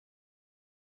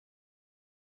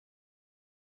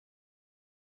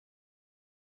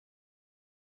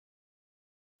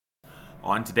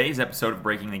On today's episode of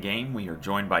Breaking the Game, we are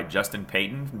joined by Justin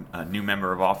Payton, a new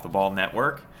member of Off the Ball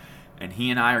Network, and he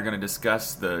and I are going to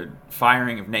discuss the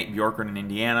firing of Nate Bjorkgren in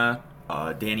Indiana,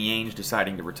 Danny Ainge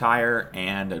deciding to retire,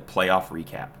 and a playoff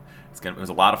recap. It was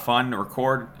a lot of fun to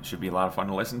record. It should be a lot of fun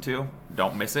to listen to.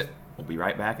 Don't miss it. We'll be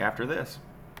right back after this.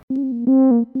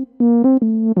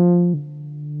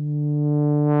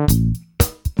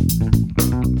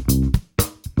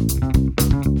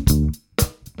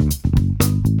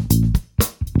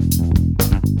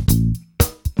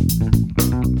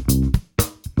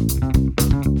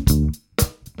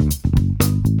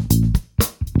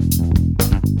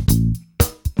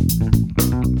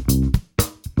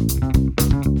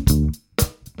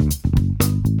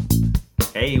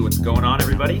 Hey, what's going on,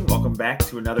 everybody? Welcome back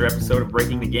to another episode of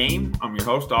Breaking the Game. I'm your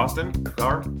host, Austin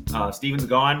Carr. Steven's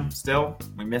gone still.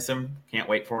 We miss him. Can't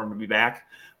wait for him to be back.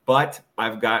 But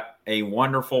I've got a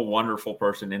wonderful, wonderful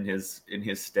person in his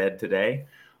stead today.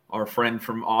 Our friend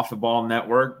from Off the Ball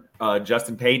Network,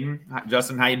 Justin Payton.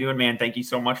 Justin, how you doing, man? Thank you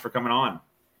so much for coming on.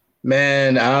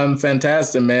 Man, I'm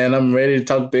fantastic, man. I'm ready to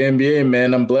talk the NBA,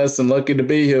 man. I'm blessed and lucky to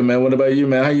be here, man. What about you,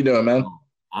 man? How you doing, man?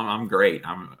 I'm great.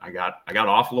 I got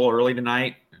off a little early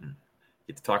tonight.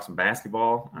 Get to talk some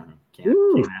basketball. Can't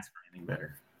ask for anything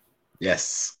better.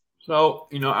 Yes. So,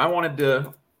 I wanted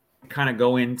to kind of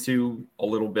go into a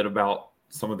little bit about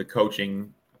some of the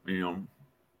coaching,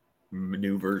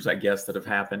 maneuvers, I guess, that have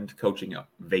happened, coaching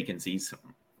vacancies,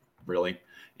 really,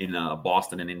 in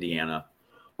Boston and Indiana.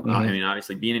 Mm-hmm.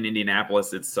 Obviously, being in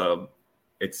Indianapolis, it's a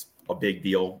big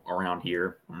deal around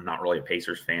here. I'm not really a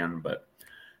Pacers fan, but,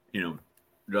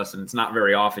 Justin, it's not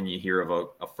very often you hear of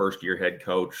a first-year head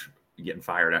coach getting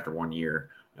fired after 1 year.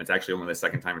 It's actually only the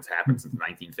second time it's happened since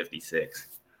 1956.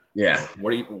 Yeah. What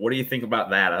do you think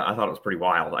about that? I thought it was pretty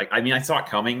wild. I saw it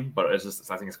coming, but I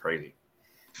think it's crazy.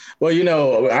 Well,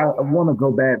 I want to go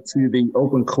back to the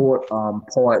open court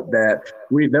part that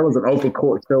there was an open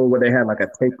court show where they had like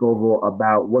a takeover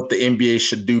about what the NBA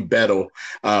should do better.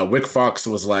 Rick Fox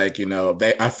was like,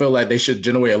 I feel like they should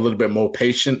generate a little bit more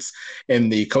patience in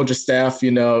the coaching staff.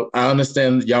 I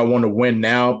understand y'all want to win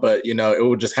now, but, it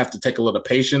would just have to take a little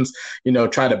patience,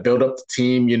 try to build up the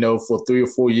team, for 3 or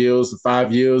 4 years,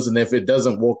 5 years. And if it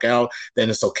doesn't work out, then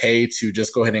it's okay to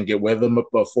just go ahead and get with them.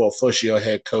 But for a first-year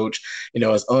head coach,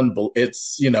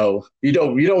 it's you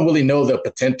don't really know the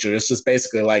potential. It's just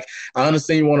basically like, I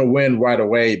understand you want to win right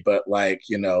away, but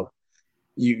you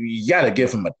got to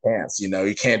give him a chance.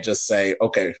 You can't just say,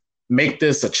 okay, make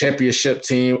this a championship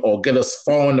team or get us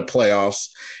far in the playoffs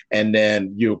and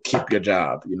then you'll keep your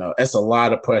job. That's a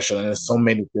lot of pressure and there's so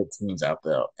many good teams out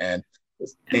there. And if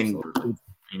you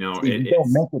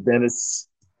don't make it, then it's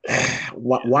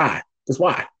why? Just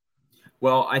why?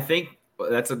 Well, I think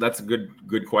that's a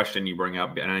good question you bring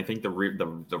up, and I think the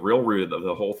real root of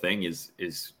the whole thing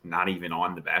is not even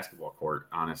on the basketball court.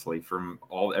 Honestly, from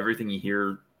everything you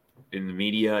hear in the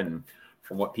media and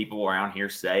from what people around here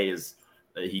say, is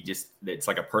that it's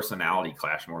like a personality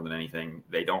clash more than anything.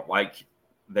 They don't like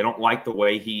the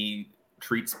way he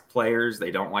treats players. They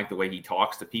don't like the way he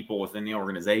talks to people within the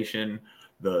organization.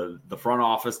 The front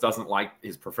office doesn't like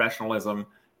his professionalism.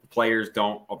 Players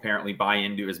don't apparently buy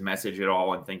into his message at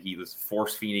all and think he was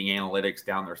force-feeding analytics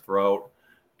down their throat.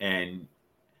 And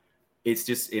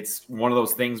it's one of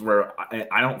those things where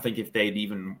I don't think if they'd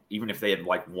even if they had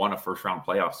won a first-round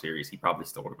playoff series, he probably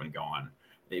still would have been gone.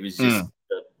 It was just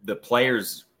the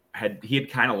players he had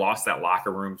kind of lost that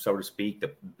locker room, so to speak.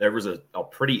 There was a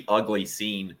pretty ugly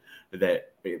scene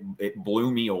that it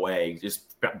blew me away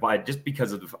just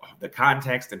because of the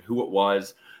context and who it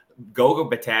was.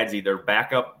 Goga Bitadze, their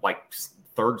backup,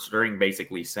 third string,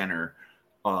 basically center,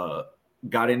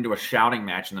 got into a shouting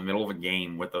match in the middle of a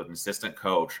game with an assistant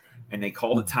coach, and they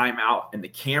called a timeout, and the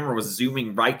camera was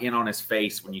zooming right in on his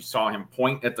face when you saw him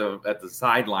point at the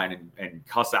sideline and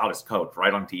cuss out his coach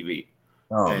right on TV.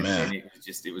 Man. And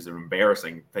it was an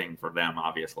embarrassing thing for them,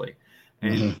 obviously.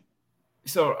 And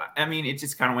so, it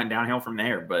just kind of went downhill from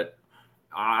there. But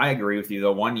I agree with you,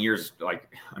 though. 1 year's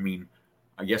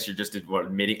I guess you're just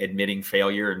admitting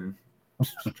failure and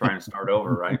trying to start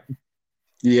over, right?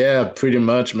 Yeah, pretty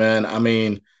much,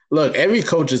 man. Look, every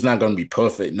coach is not going to be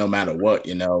perfect no matter what,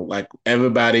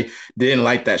 everybody didn't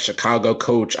like that Chicago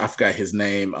coach. I forgot his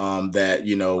name, ran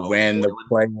the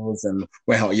players and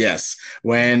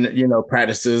ran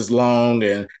practices long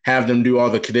and have them do all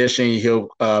the conditioning. You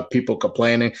hear people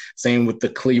complaining. Same with the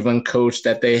Cleveland coach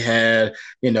that they had,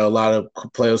 a lot of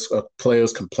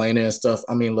players complaining and stuff.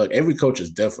 Look, every coach is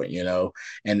different,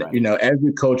 and, right.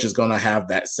 Every coach is going to have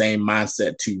that same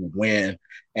mindset to win.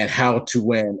 And how to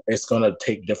win, it's going to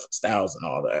take different styles and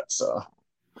all that. So,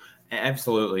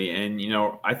 Absolutely. And,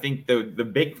 I think the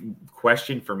big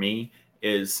question for me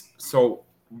is, so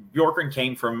Bjorkgren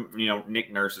came from,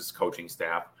 Nick Nurse's coaching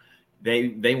staff.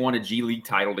 They won a G League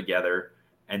title together,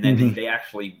 and then Mhm. they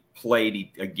actually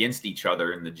played against each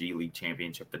other in the G League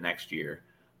championship the next year.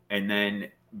 And then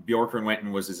Bjorkgren went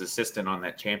and was his assistant on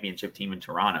that championship team in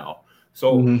Toronto.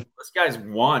 So Mhm. this guy's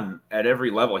won at every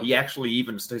level. He actually,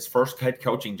 even his first head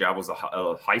coaching job was a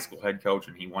high school head coach,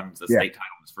 and he won the Yeah. state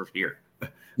title in his first year.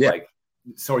 Yeah. Like,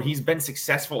 so he's been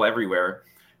successful everywhere.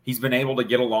 He's been able to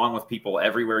get along with people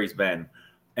everywhere he's been.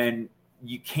 And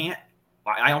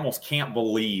I almost can't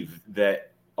believe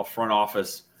that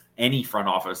any front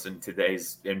office in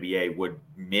today's NBA would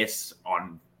miss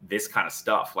on this kind of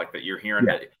stuff. Like, that you're hearing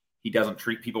Yeah. that he doesn't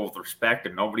treat people with respect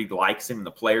and nobody likes him.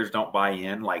 The players don't buy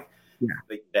in. Like,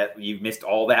 that you've missed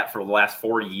all that for the last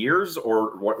 40 years,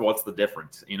 or what's the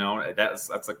difference? That's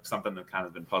like something that kind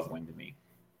of been puzzling to me.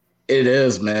 It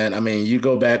is, man. I mean, you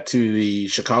go back to the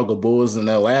Chicago Bulls in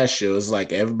their last year, it's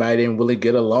like everybody didn't really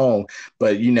get along,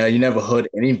 but you never heard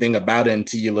anything about it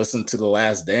until you listened to The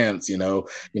Last Dance.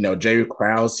 Jerry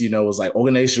Krause, was like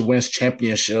organization wins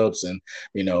championships, and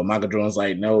Michael Jordan's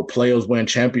like, no, players win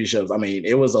championships. I mean,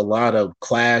 it was a lot of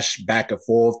clash back and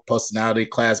forth, personality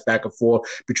clash back and forth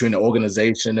between the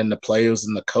organization and the players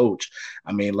and the coach.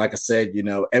 I mean, like I said,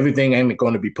 everything ain't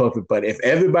going to be perfect, but if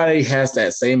everybody has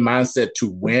that same mindset to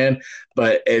win,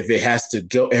 but if it has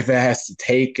to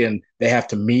take and they have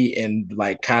to meet and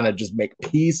like kind of just make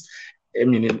peace, I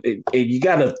mean, you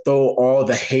got to throw all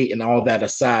the hate and all that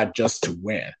aside just to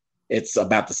win. It's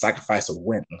about the sacrifice of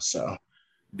winning. So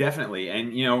definitely.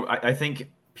 And, I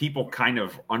think people kind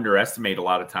of underestimate a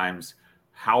lot of times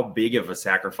how big of a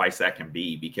sacrifice that can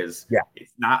be, because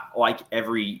it's not like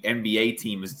every NBA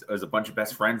team is a bunch of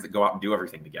best friends that go out and do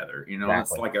everything together.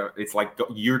 Exactly. It's like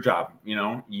your job.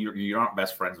 You're not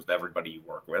best friends with everybody you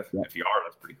work with. Yeah. If you are,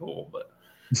 that's pretty cool. But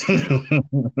I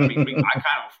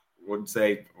kind of would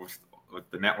say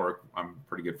with the network, I'm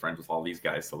pretty good friends with all these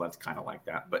guys, so that's kind of like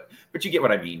that. But you get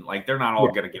what I mean. Like, they're not all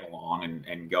going to get along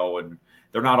and go, and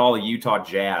they're not all the Utah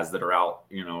Jazz that are out,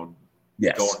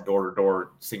 yes, going door to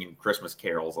door singing Christmas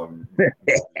carols on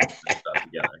stuff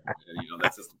together.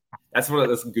 That's one of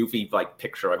this goofy like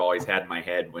picture I've always had in my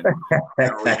head when we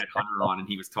had Hunter on, and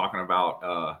he was talking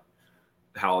about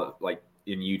how like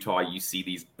in Utah you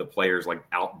see the players like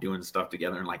out doing stuff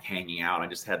together and like hanging out. I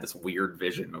just had this weird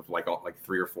vision of like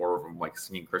 3 or 4 of them like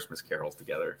singing Christmas carols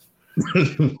together.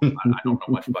 I don't know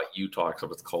much about Utah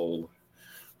except it's cold.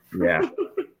 Yeah,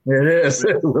 it is.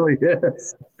 It really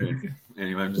is.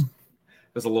 Anyway,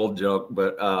 just a little joke,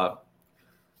 but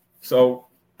so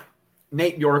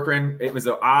Nate Bjorkgren, it was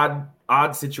an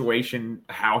odd situation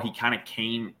how he kind of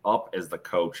came up as the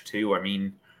coach too. I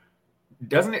mean,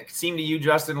 doesn't it seem to you,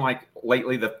 Justin, like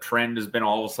lately the trend has been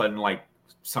all of a sudden like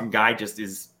some guy just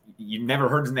is, you never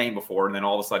heard his name before, and then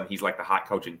all of a sudden he's like the hot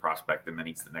coaching prospect, and then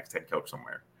he's the next head coach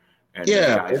somewhere. And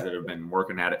there's guys that have been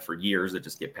working at it for years that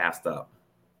just get passed up.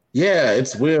 Yeah,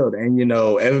 it's weird. And,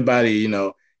 everybody,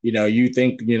 you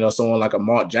think, someone like a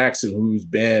Mark Jackson, who's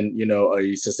been,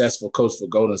 a successful coach for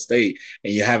Golden State,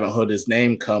 and you haven't heard his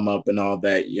name come up and all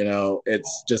that,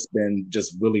 it's just been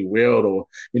just really weird. Or,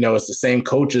 it's the same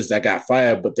coaches that got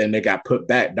fired, but then they got put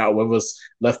back. Doc Rivers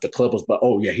left the Clippers, but,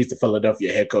 oh, yeah, he's the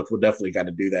Philadelphia head coach. We're definitely got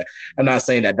to do that. I'm not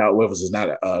saying that Doc Rivers is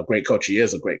not a great coach. He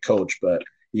is a great coach, but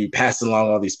you pass along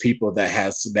all these people that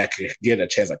could get a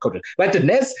chance at coaching. Like the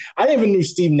Nets, I didn't even knew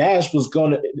Steve Nash was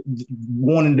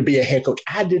wanting to be a head coach.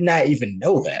 I did not even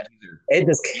know that. It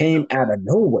just came out of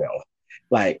nowhere.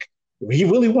 Like, he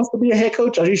really wants to be a head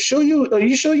coach. Are you sure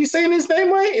you saying his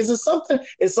name right? Is it something?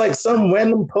 It's like some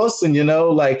random person,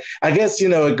 like, I guess,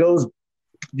 it goes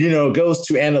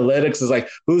to analytics. Is like,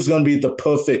 who's going to be the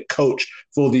perfect coach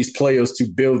for these players to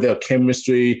build their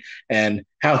chemistry and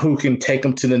who can take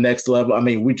them to the next level. I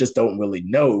mean, we just don't really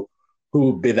know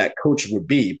who that coach would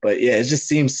be. But yeah, it just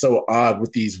seems so odd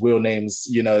with these real names,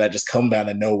 that just come out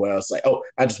of nowhere. It's like, oh,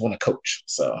 I just want to coach.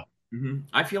 So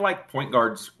I feel like point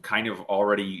guards kind of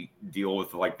already deal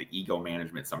with like the ego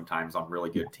management sometimes on really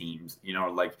good teams.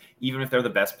 Like even if they're the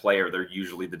best player, they're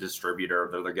usually the distributor.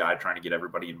 They're the guy trying to get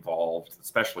everybody involved,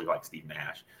 especially like Steve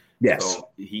Nash. Yes. So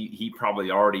he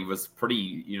probably already was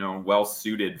pretty, well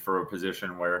suited for a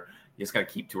position where you just got to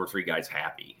keep 2 or 3 guys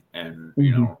happy and,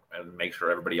 and make sure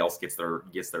everybody else gets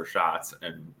their shots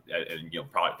and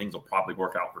probably things will probably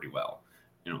work out pretty well.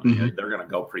 They're going to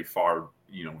go pretty far,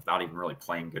 without even really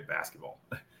playing good basketball.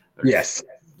 Yes.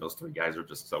 Those 3 guys are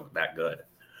just that good.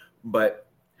 But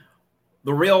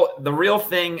the real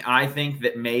thing I think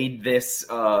that made this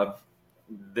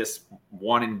this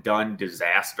one and done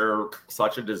disaster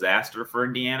such a disaster for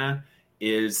Indiana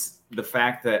is the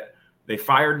fact that they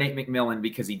fired Nate McMillan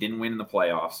because he didn't win in the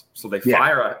playoffs. So they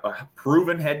fire a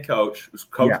proven head coach who's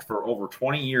coached for over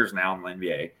 20 years now in the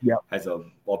NBA, has a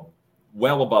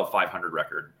well above 500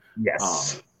 record.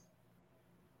 Yes.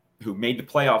 Who made the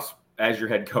playoffs as your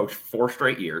head coach 4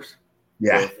 straight years.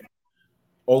 Yeah. With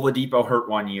Oladipo hurt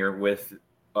one year, with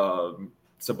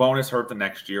Sabonis hurt the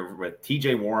next year, with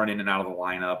TJ Warren in and out of the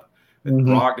lineup, with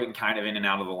Brogdon kind of in and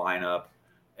out of the lineup.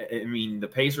 I mean, the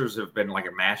Pacers have been like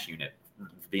a mash unit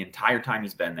the entire time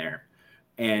he's been there.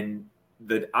 And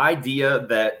the idea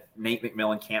that Nate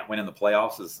McMillan can't win in the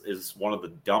playoffs is one of the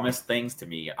dumbest things to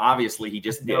me. Obviously, he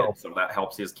just did, so that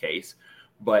helps his case.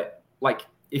 But, like,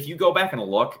 if you go back and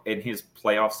look in his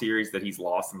playoff series that he's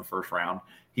lost in the first round,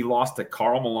 he lost to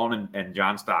Karl Malone and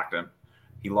John Stockton.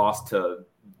 He lost to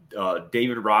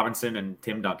David Robinson and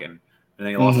Tim Duncan. And then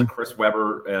he lost to Chris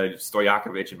Webber,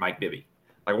 Stojakovic, and Mike Bibby.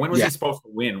 Like, when was he supposed to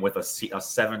win with a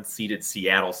 7-seeded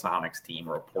Seattle Sonics team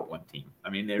or a Portland team? I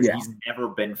mean, he's never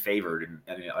been favored in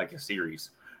like a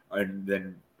series. And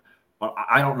then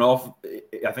I don't know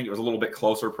if I think it was a little bit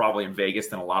closer probably in Vegas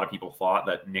than a lot of people thought,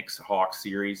 that Knicks-Hawks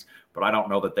series. But I don't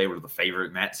know that they were the favorite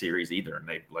in that series either. And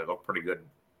they look pretty good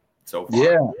so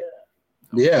far.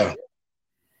 Yeah.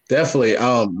 Definitely.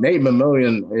 Nate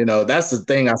McMillan, that's the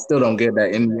thing I still don't get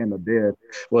that Indiana did,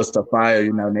 was to fire,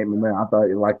 Nate McMillan. I thought,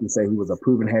 like you say, he was a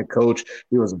proven head coach.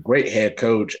 He was a great head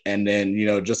coach. And then,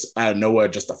 just out of nowhere,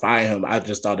 just to fire him, I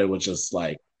just thought it was just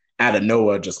like out of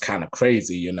nowhere, just kind of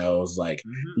crazy, It was like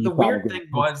the weird thing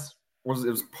was it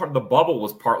was part of the bubble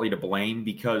was partly to blame,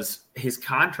 because his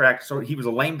contract. So he was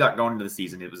a lame duck going into the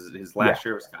season. It was his last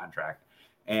year of his contract.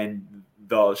 And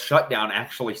the shutdown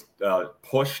actually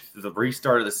pushed the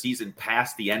restart of the season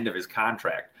past the end of his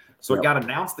contract. So it got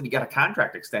announced that he got a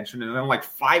contract extension, and then like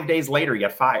 5 days later, he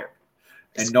got fired.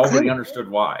 And nobody understood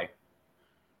why.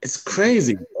 It's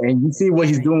crazy. And you see what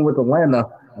he's doing with Atlanta.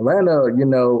 Atlanta,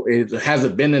 it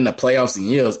hasn't been in the playoffs in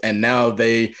years, and now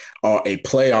they are a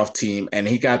playoff team, and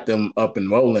he got them up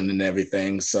and rolling and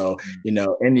everything. So,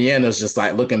 Indiana's just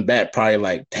like looking back, probably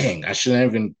like, dang, I shouldn't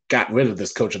have even got rid of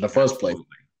this coach in the first place.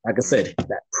 Like I said,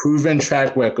 that proven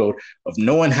track record of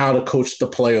knowing how to coach the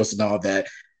players and all that,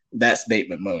 that's Nate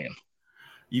McMillan.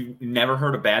 You've never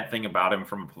heard a bad thing about him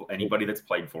from anybody that's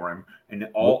played for him. And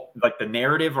all like the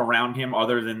narrative around him,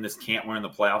 other than this can't win in the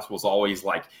playoffs, was always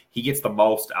like he gets the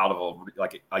most out of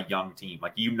a young team.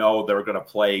 Like, they're going to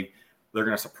play, they're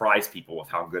going to surprise people with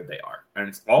how good they are. And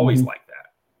it's always like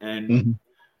that. And,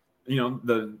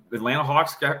 the Atlanta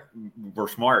Hawks were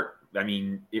smart. I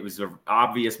mean, it was an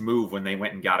obvious move when they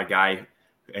went and got a guy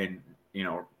and,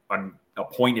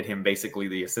 appointed him basically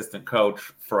the assistant coach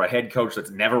for a head coach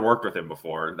that's never worked with him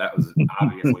before. That was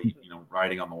obviously,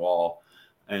 writing on the wall.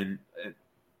 And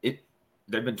they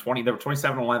were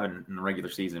 27-11 in the regular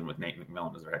season with Nate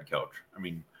McMillan as their head coach. I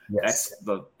mean, that's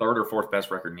the third or fourth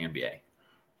best record in the NBA.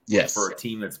 Yes. For a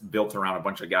team that's built around a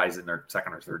bunch of guys in their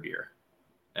second or third year.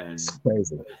 And it's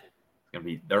crazy. They're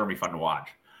going to be fun to watch.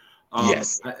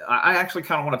 Yes. I actually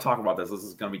kind of want to talk about this. This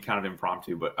is going to be kind of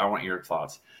impromptu, but I want your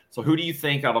thoughts. So who do you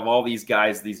think out of all these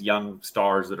guys, these young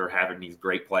stars that are having these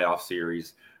great playoff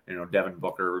series, Devin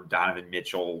Booker, Donovan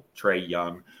Mitchell, Trae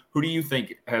Young, who do you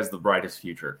think has the brightest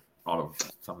future out of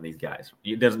some of these guys?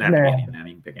 It doesn't have to be anyone.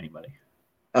 You can pick anybody.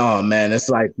 Oh, man, it's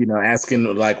like, asking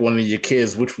like one of your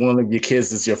kids, which one of your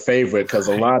kids is your favorite? Because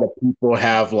a lot of people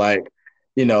have like,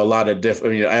 a lot of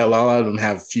different, a lot of them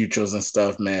have futures and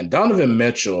stuff, man. Donovan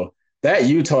Mitchell, that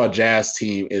Utah Jazz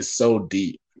team is so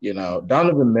deep,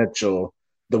 Donovan Mitchell,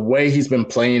 the way he's been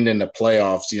playing in the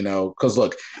playoffs, because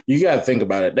look, you got to think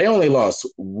about it. They only lost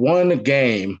one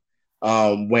game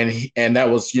and that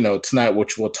was, tonight,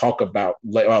 which we'll talk about,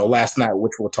 last night,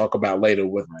 which we'll talk about later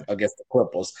with, against the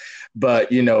Clippers. But,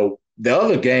 the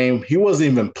other game, he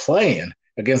wasn't even playing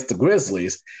against the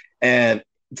Grizzlies. And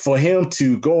for him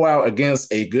to go out against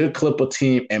a good Clipper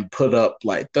team and put up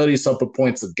like 30-something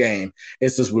points a game,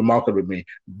 it's just remarkable to me.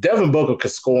 Devin Booker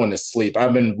could score in his sleep.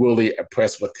 I've been really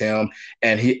impressed with him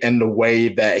and the way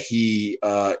that he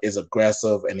is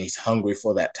aggressive and he's hungry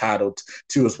for that title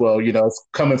too as well. It's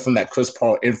coming from that Chris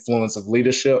Paul influence of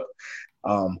leadership.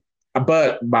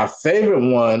 But my favorite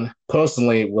one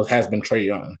personally has been Trae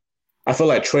Young. I feel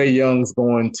like Trae Young's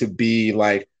going to be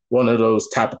like one of those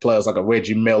type of players like a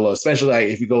Reggie Miller, especially like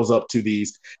if he goes up to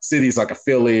these cities like a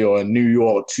Philly or a New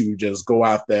York to just go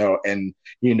out there and,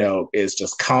 is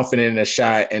just confident in a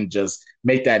shot and just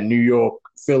make that New York,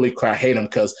 Philly crowd hate him.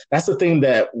 Because that's the thing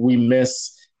that we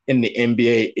miss in the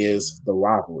NBA is the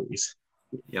rivalries.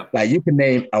 Yep. Like you can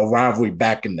name a rivalry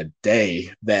back in the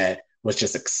day that was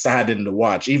just exciting to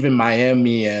watch. Even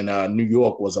Miami and New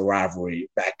York was a rivalry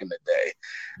back in the day.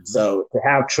 So to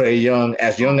have Trae Young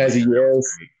as he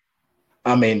is,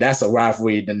 I mean, that's a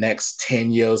rivalry the next 10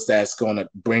 years that's going to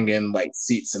bring in like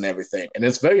seats and everything. And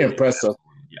it's very impressive.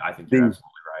 Yeah, I think you're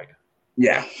absolutely right.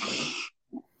 Yeah.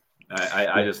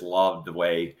 I just love the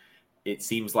way it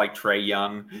seems like Trae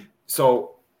Young.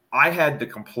 So I had the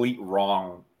complete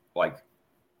wrong like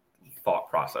thought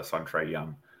process on Trae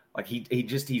Young. Like he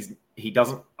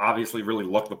doesn't obviously really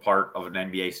look the part of an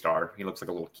NBA star. He looks like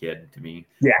a little kid to me.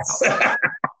 Yes.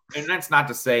 And that's not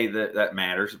to say that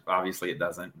matters. Obviously it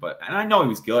doesn't. And I know he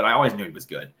was good. I always knew he was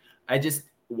good. I just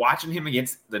watching him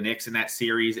against the Knicks in that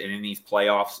series and in these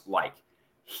playoffs, like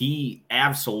he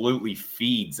absolutely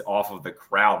feeds off of the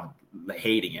crowd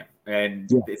hating him. And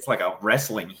it's like a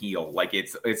wrestling heel. Like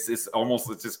it's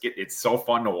so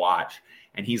fun to watch.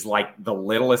 And he's like the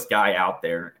littlest guy out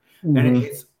there. And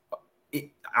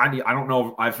I don't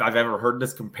know if I've ever heard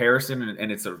this comparison,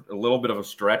 and it's a little bit of a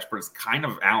stretch, but it's kind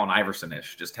of Allen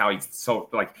Iverson-ish, just how he's so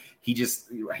like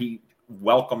he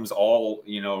welcomes all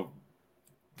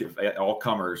all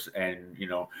comers, and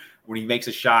when he makes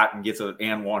a shot and gets an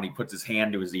and one, he puts his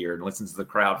hand to his ear and listens to the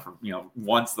crowd for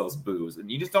wants those boos,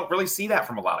 and you just don't really see that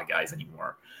from a lot of guys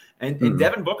anymore. And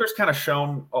Devin Booker's kind of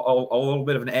shown a little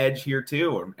bit of an edge here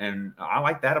too, and I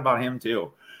like that about him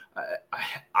too.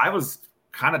 I was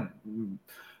kind of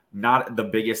not the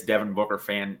biggest Devin Booker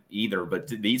fan either, but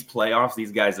these playoffs,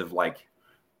 these guys have like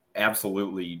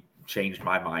absolutely changed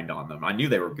my mind on them. I knew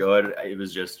they were good. It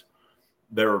was just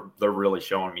they're really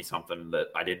showing me something that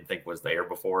I didn't think was there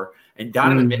before. And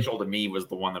Donovan Mitchell to me was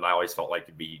the one that I always felt like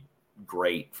could be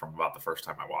great from about the first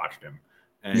time I watched him.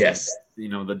 And,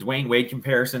 the Dwayne Wade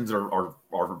comparisons are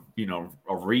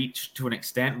a reach to an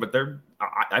extent, but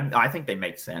I think they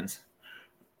make sense.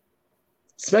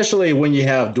 Especially when you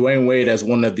have Dwayne Wade as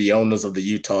one of the owners of the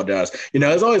Utah Jazz.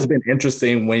 It's always been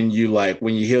interesting when you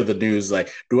hear the news,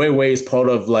 like Dwayne Wade's part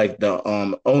of like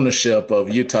the ownership of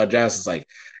Utah Jazz. It's like,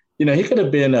 he could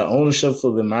have been an ownership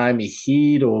for the Miami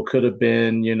Heat, or could have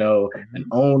been, an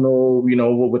owner,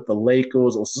 with the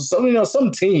Lakers or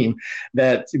some team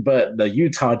but the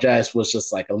Utah Jazz was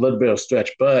just like a little bit of stretch.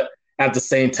 But at the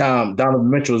same time, Donovan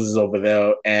Mitchell is over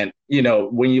there. And,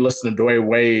 when you listen to Dwayne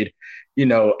Wade,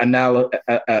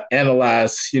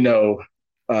 analyze,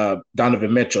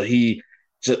 Donovan Mitchell.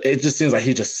 It just seems like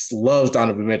he just loves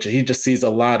Donovan Mitchell. He just sees a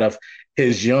lot of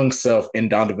his young self in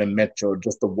Donovan Mitchell,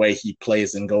 just the way he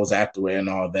plays and goes after it and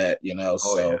all that,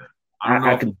 So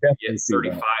I can definitely see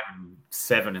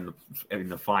 35-7 in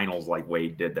the finals like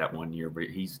Wade did that one year, but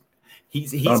he's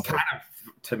kind of,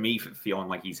 to me, feeling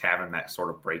like he's having that sort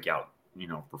of breakout,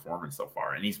 performance so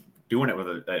far, and he's doing it with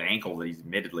an ankle that he's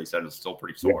admittedly said is still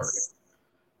pretty sore. Yes.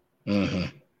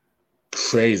 Mm-hmm.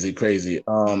 Crazy.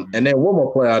 And then one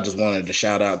more player I just wanted to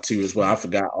shout out to as well. I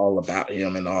forgot all about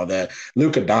him and all that.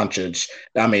 Luka Doncic.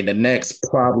 I mean, the next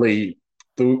probably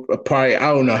I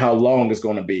don't know how long it's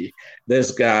going to be.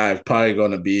 This guy is probably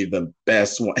going to be the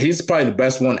best one. He's probably the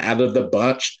best one out of the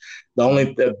bunch.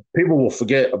 People will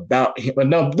forget about him, but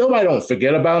no, nobody don't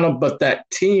forget about him. But that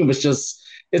team is just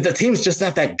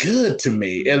not that good to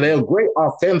me. And they're a great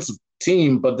offensive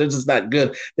team, but they're just not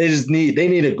good. They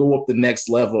need to go up the next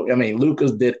level. I mean,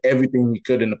 Lucas did everything he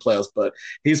could in the playoffs, but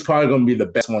he's probably going to be the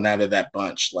best one out of that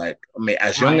bunch. Like, I mean,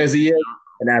 as young as he is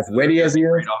and as ready as he is.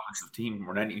 Great offensive team.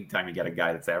 Or anytime you get a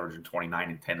guy that's averaging 29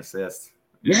 and 10 assists.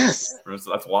 Yes.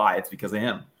 That's why. It's because of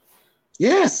him.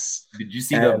 Yes. Did you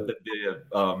see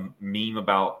the meme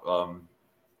about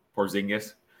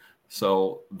Porzingis?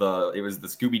 So it was the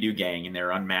Scooby-Doo gang, and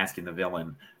they're unmasking the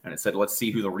villain, and it said, "Let's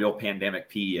see who the real pandemic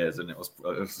P is," and it was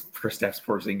Kristaps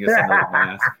Porzingis under the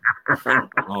mask.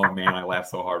 Oh man, I laughed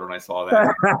so hard when I saw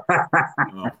that.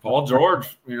 Paul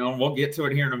George, we'll get to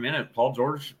it here in a minute. Paul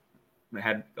George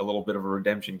had a little bit of a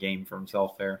redemption game for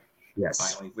himself there.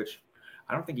 Yes, finally, which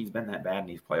I don't think he's been that bad in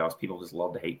these playoffs. People just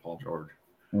love to hate Paul George.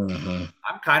 Mm-hmm.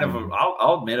 I'm kind of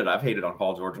I'll admit it. I've hated on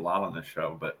Paul George a lot on this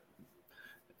show, but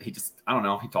I don't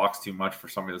know. He talks too much for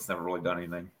somebody that's never really done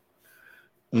anything.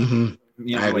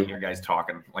 Mm-hmm. When your guys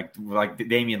talking, like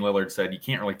Damian Lillard said, you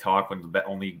can't really talk when the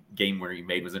only game where he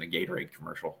made was in a Gatorade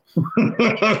commercial.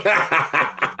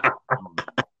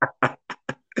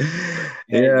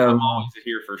 Yeah, I'm always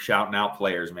here for shouting out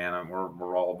players, man.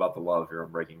 We're all about the love here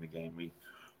on Breaking the Game.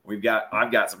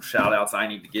 I've got some shout outs I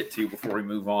need to get to before we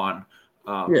move on.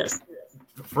 Yes.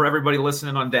 For everybody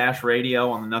listening on Dash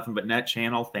Radio on the Nothing But Net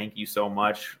channel, thank you so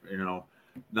much.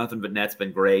 Nothing But Net's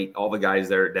been great. All the guys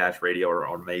there at Dash Radio are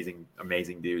amazing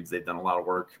dudes. They've done a lot of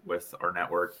work with our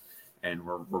network, and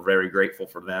we're very grateful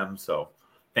for them. So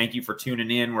thank you for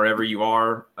tuning in wherever you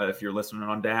are. If you're listening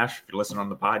on Dash, if you're listening on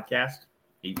the podcast,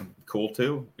 cool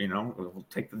too. We'll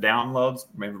take the downloads,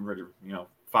 maybe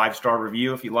 5-star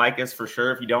review if you like us, for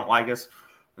sure. If you don't like us,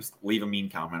 just leave a mean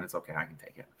comment. It's okay. I can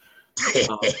take it.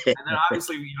 And then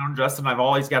obviously, Justin, I've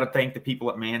always got to thank the people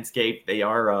at Manscaped. They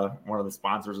are one of the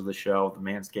sponsors of the show. The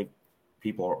Manscaped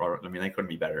people they couldn't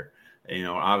be better.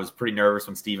 I was pretty nervous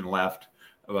when Steven left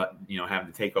about,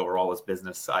 having to take over all this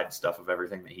business side stuff of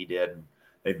everything that he did. And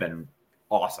they've been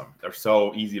awesome. They're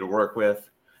so easy to work with.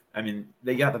 I mean,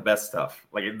 they got the best stuff.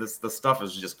 Like the stuff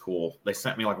is just cool. They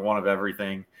sent me like one of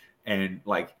everything, and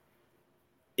like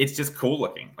it's just cool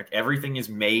looking. Like everything is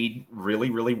made really,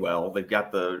 really well. They've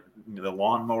got the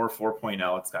Lawnmower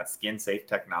 4.0. It's got skin safe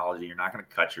technology. You're not going to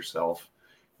cut yourself.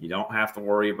 You don't have to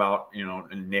worry about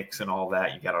nicks and all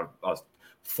that. You got a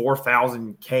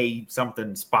 4,000K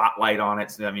something spotlight on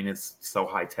it. I mean, it's so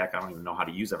high tech. I don't even know how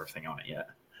to use everything on it yet.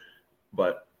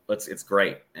 But it's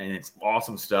great, and it's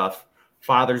awesome stuff.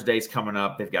 Father's Day's coming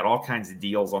up. They've got all kinds of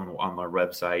deals on their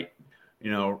website.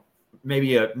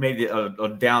 Maybe a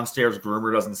downstairs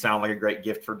groomer doesn't sound like a great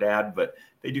gift for Dad, but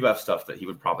they do have stuff that he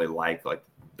would probably like. Like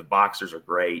the boxers are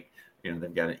great.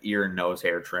 They've got an ear and nose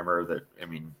hair trimmer that,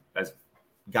 as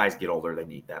guys get older, they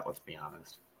need that. Let's be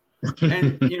honest.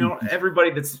 And everybody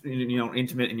that's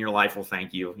intimate in your life will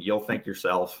thank you. You'll thank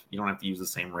yourself. You don't have to use the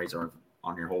same razor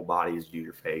on your whole body as you do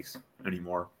your face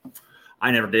anymore. I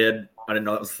never did. I didn't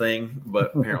know that was a thing,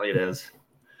 but apparently it is.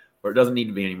 Or it doesn't need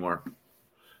to be anymore.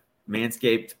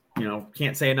 Manscaped,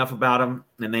 can't say enough about them.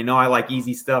 And they know I like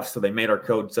easy stuff, so they made our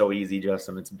code so easy,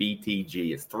 Justin. It's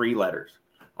BTG. It's 3 letters.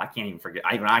 I can't even forget.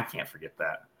 Even I can't forget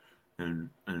that. And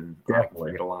I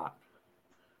forget a lot.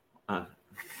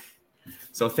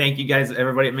 So thank you guys,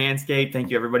 everybody at Manscaped. Thank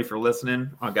you, everybody, for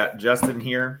listening. I got Justin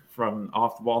here from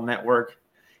Off the Ball Network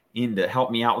in to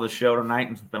help me out with the show tonight.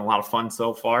 It's been a lot of fun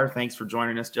so far. Thanks for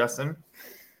joining us, Justin.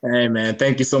 Hey, man.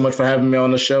 Thank you so much for having me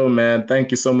on the show, man.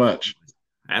 Thank you so much.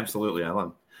 Absolutely.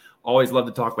 Always love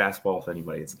to talk basketball with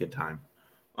anybody. It's a good time.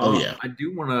 Yeah. I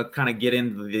do want to kind of get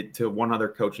into one other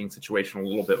coaching situation a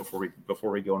little bit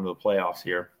before we go into the playoffs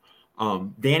here.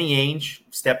 Danny Ainge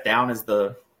stepped down as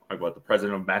the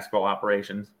president of basketball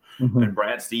operations. Mm-hmm. And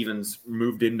Brad Stevens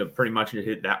moved into pretty much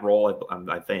hit that role.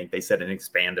 I think they said an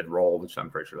expanded role, which I'm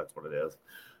pretty sure that's what it is.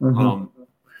 Mm-hmm.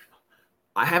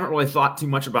 I haven't really thought too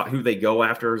much about who they go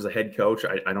after as a head coach.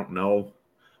 I don't know.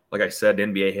 Like I said,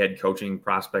 NBA head coaching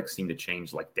prospects seem to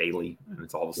change like daily, and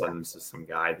it's all of a sudden it's just some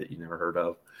guy that you never heard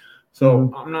of.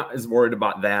 So I'm not as worried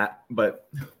about that, but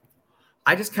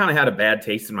I just kind of had a bad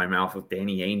taste in my mouth with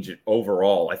Danny Ainge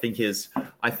overall. I think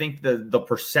the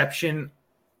perception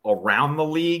around the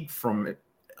league from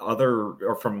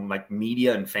like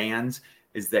media and fans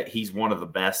is that he's one of the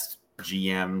best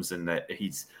GMs and that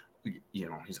he's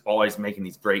always making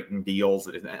these great deals.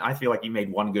 And I feel like he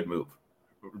made one good move,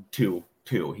 two.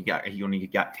 He only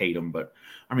got Tatum, but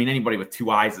I mean anybody with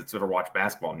 2 eyes that's ever watched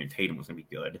basketball knew Tatum was going to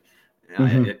be good.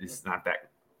 It's not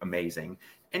that amazing,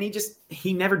 and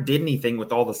he never did anything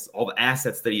with all the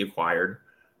assets that he acquired,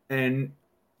 and.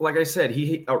 Like I said,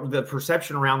 the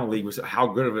perception around the league was how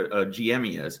good of a GM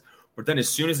he is. But then as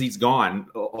soon as he's gone,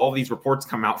 all these reports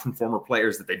come out from former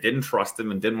players that they didn't trust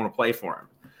him and didn't want to play for him.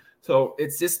 So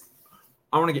it's just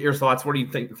 – I want to get your thoughts. What do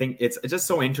you think? It's just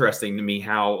so interesting to me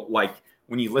how, like,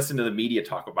 when you listen to the media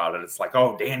talk about it, it's like,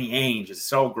 oh, Danny Ainge is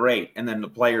so great. And then the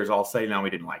players all say, no,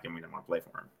 we didn't like him. We didn't want to play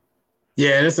for him.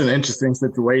 Yeah, it's an interesting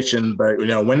situation, but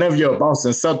whenever you're a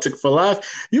Boston Celtic for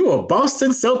life, you're a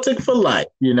Boston Celtic for life,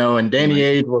 and Danny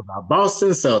Ainge was a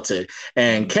Boston Celtic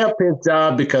and kept his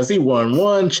job because he won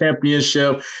 1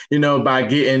 championship, by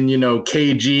getting,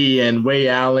 KG and Ray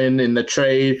Allen in the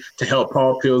trade to help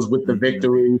Paul Pierce with the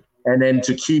victory. And then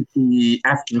to keep the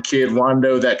African kid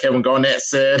Rondo that Kevin Garnett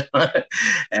said,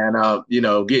 and,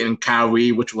 getting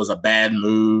Kyrie, which was a bad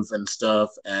move and stuff.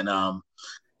 And,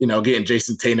 getting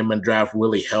Jason Tatum and draft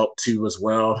really helped too as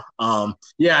well. Danny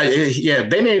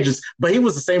Ainge but he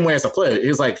was the same way as a player. He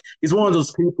was like, he's one of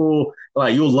those people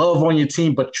like you'll love on your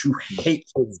team, but you hate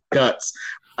his guts.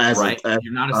 You're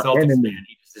not a Celtics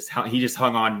fan. He just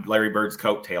hung on Larry Bird's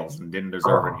coattails and didn't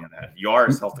deserve any of that. You are a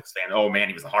Celtics fan. Oh man,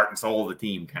 he was the heart and soul of the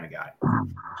team kind of guy.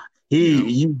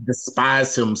 You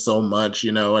despise him so much,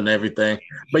 and everything.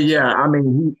 But yeah, I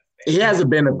mean, he hasn't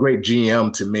been a great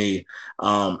GM to me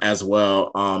as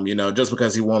well, just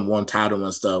because he won 1 title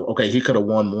and stuff. Okay, he could have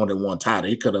won more than 1 title.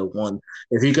 He could have won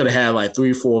 – if he could have had like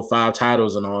 3, 4, 5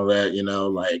 titles and all that, he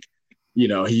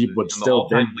would still – the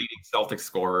all-time leading Celtics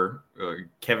scorer,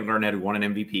 Kevin Garnett, who won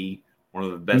an MVP, one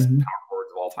of the best power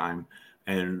forwards of all time,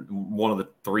 and one of the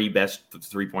 3 best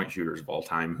three-point shooters of all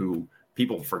time who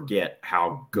people forget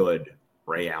how good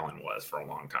Ray Allen was for a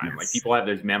long time. Yes. Like people have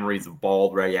those memories of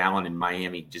bald Ray Allen in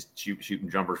Miami just shooting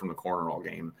jumpers from the corner all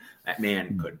game. That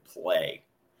man could play.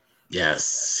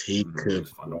 Yes, he could. It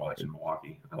was fun to watch in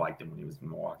Milwaukee. I liked him when he was in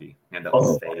Milwaukee. And that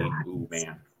Oh, fade. Ooh,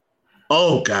 man.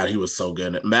 Oh God, he was so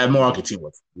good. Mad Milwaukee team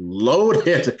was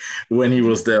loaded when he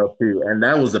was there too, and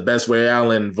that was the best Ray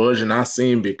Allen version I've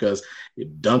seen because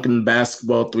dunking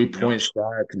basketball, 3-point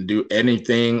shot, can do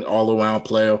anything, all around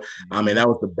player. I mean, that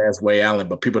was the best Ray Allen,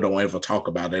 but people don't ever talk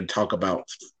about it. They talk about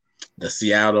the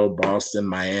Seattle, Boston,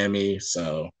 Miami,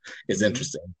 so it's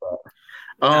interesting. But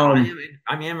I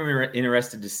am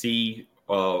interested to see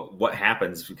what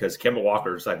happens because Kemba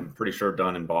Walker's, I'm pretty sure,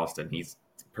 done in Boston. He's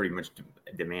pretty much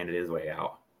demanded his way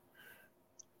out.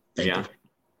 Thank you.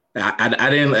 I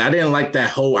didn't like that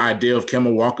whole idea of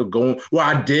Kemba Walker going. Well,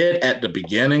 I did at the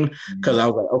beginning because I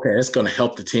was like, okay, it's going to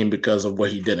help the team because of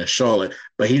what he did in Charlotte.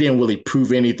 But he didn't really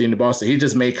prove anything to Boston. He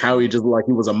just made Kyrie just look like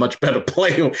he was a much better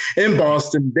player in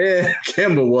Boston than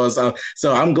Kemba was.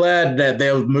 So I'm glad that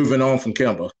they're moving on from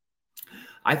Kemba.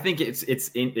 I think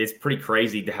it's pretty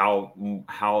crazy to how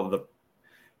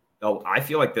I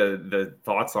feel like the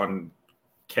thoughts on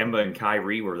Kemba and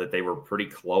Kyrie were that they were pretty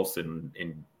close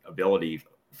in ability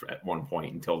at one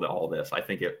point until all this. I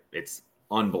think it's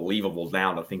unbelievable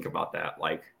now to think about that.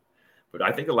 But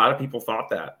I think a lot of people thought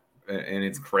that, and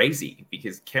it's crazy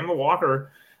because Kemba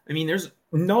Walker. I mean, there's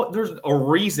a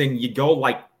reason you go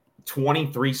like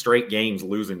 23 straight games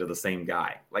losing to the same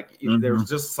guy. There's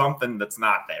just something that's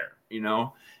not there,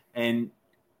 And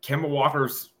Kemba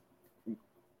Walker's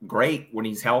great when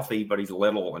he's healthy, but he's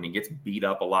little and he gets beat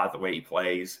up a lot the way he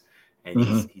plays.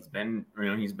 And he's been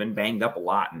banged up a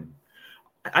lot. And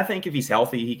I think if he's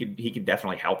healthy, he could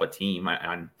definitely help a team.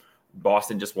 And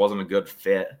Boston just wasn't a good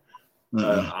fit.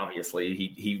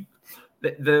 Obviously,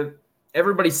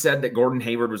 everybody said that Gordon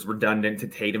Hayward was redundant to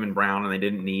Tatum and Brown, and they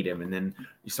didn't need him. And then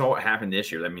you saw what happened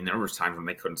this year. I mean, there was times when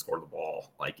they couldn't score the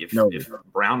ball. Like if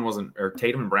Brown wasn't, or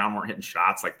Tatum and Brown weren't hitting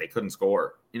shots, like they couldn't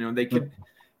score. They could.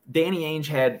 Danny Ainge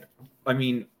had,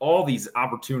 all these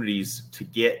opportunities to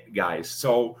get guys.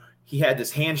 So he had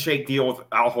this handshake deal with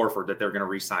Al Horford that they're going to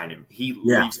re-sign him. He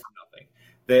leaves for nothing.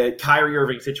 The Kyrie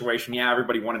Irving situation,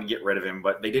 everybody wanted to get rid of him,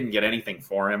 but they didn't get anything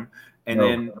for him. And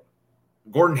then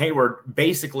Gordon Hayward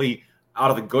basically, out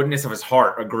of the goodness of his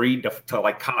heart, agreed to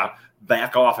kind of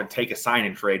back off and take a sign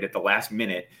and trade at the last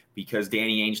minute because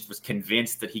Danny Ainge was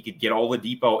convinced that he could get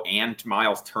Oladipo and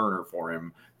Miles Turner for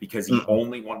him because he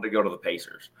only wanted to go to the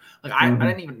Pacers. I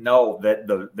didn't even know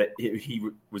that he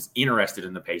was interested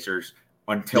in the Pacers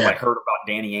until I heard about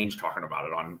Danny Ainge talking about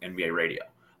it on NBA radio.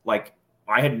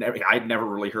 I had never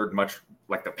really heard much.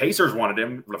 Like the Pacers wanted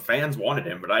him, the fans wanted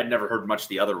him, but I had never heard much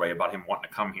the other way about him wanting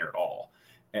to come here at all.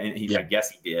 And I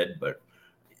guess he did, but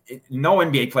no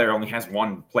NBA player only has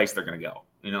one place they're going to go.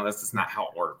 That's just not how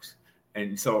it works.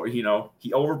 And so,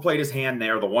 he overplayed his hand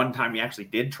there the one time he actually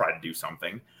did try to do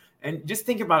something. And just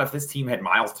think about if this team had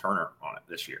Miles Turner on it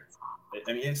this year.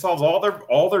 It solves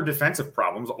all their defensive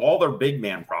problems, all their big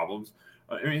man problems.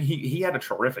 He had a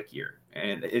terrific year,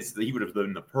 and he would have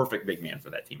been the perfect big man for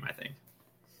that team, I think.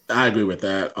 I agree with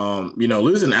that.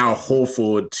 Losing Al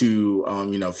Horford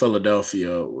to,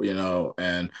 Philadelphia,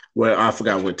 and where I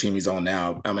forgot what team he's on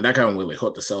now. That kind of really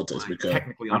hurt the Celtics because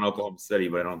technically on Oklahoma City,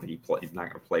 but I don't think he's not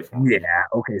going to play for him. Yeah.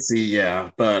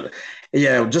 Okay. But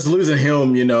just losing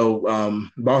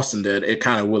him, Boston did. It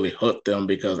kind of really hurt them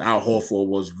because Al Horford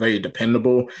was very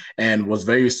dependable and was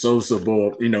very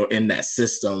sociable, in that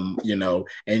system,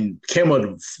 and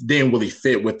Kemba didn't really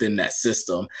fit within that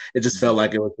system. It just felt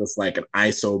like it was just like an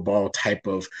ISO ball type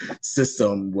of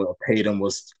system where Tatum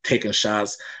was taking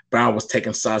shots, Brown was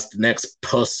taking shots. The next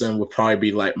person would probably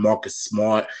be like Marcus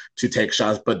Smart to take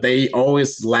shots, but they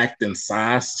always lacked in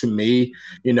size to me.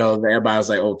 Everybody's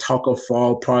like, oh, Tucker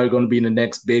Fall probably going to be the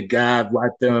next big guy right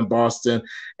there in Boston,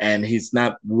 and he's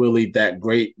not really that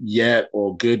great yet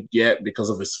or good yet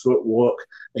because of his footwork.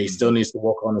 He still needs to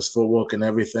work on his footwork and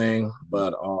everything,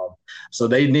 but so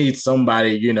they need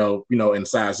somebody, in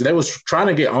size. So they was trying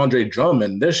to get Andre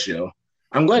Drummond this year.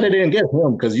 I'm glad they didn't get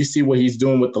him because you see what he's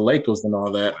doing with the Lakers and all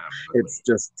that. It's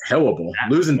just terrible.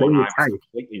 Losing David I was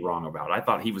completely wrong about. I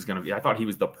thought he was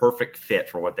the perfect fit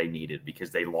for what they needed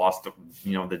because they lost,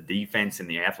 the defense and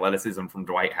the athleticism from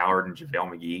Dwight Howard and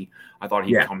JaVale McGee. I thought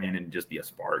he'd come in and just be a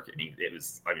spark, and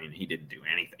he didn't do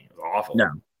anything. It was awful.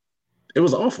 No. It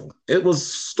was awful. It was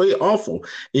straight awful,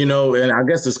 and I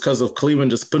guess it's because of Cleveland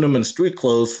just put him in street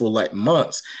clothes for like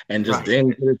months and just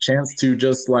didn't get a chance to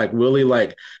just really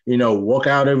work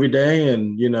out every day.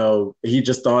 And, he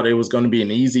just thought it was going to be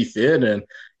an easy fit. And,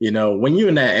 when you're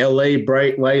in that LA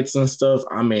bright lights and stuff,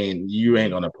 you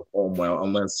ain't going to perform well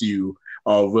unless you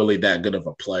are really that good of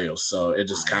a player. So it's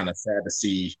just kind of sad to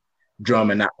see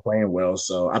Drummond not playing well.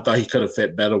 So I thought he could have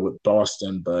fit better with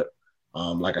Boston, but like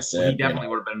I Well, he said, definitely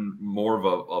would have been more of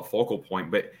a focal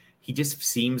point, but he just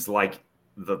seems like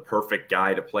the perfect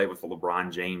guy to play with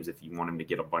LeBron James if you want him to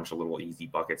get a bunch of little easy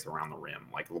buckets around the rim.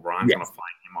 Like LeBron's going to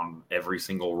find him on every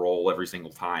single roll every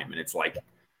single time, and it's like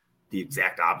the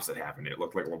exact opposite happened. It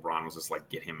looked like LeBron was just like,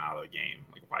 get him out of the game.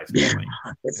 Like, why is he playing?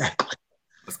 Exactly.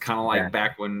 It's kind of like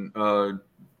back when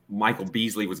Michael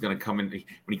Beasley was going to come in when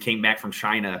he came back from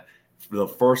China. The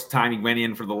first time he went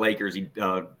in for the Lakers, he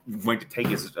went to take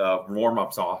his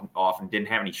warm-ups off and didn't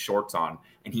have any shorts on,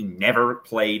 and he never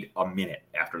played a minute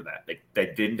after that.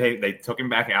 They took him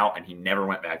back out, and he never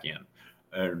went back in.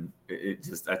 And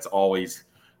that's always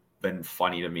been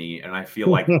funny to me. And I feel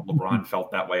like LeBron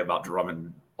felt that way about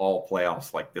Drummond all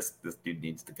playoffs. Like this dude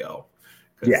needs to go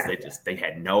because they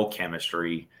had no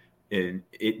chemistry, and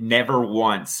it never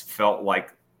once felt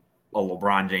like a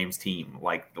LeBron James team,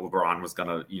 like LeBron was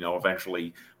gonna,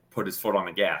 eventually put his foot on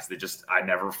the gas. I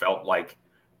never felt like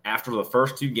after the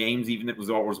first two games, even if it was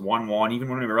 1-1, even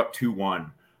when we were up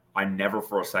 2-1, I never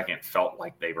for a second felt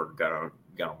like they were gonna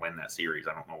win that series.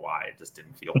 I don't know why. It just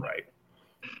didn't feel right.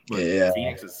 But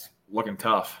Phoenix is looking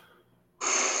tough.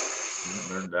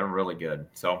 They're really good.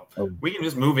 So we can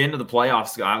just move into the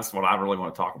playoffs, guys. That's what I really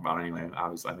want to talk about anyway.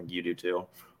 Obviously, I think you do too.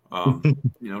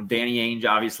 Danny Ainge,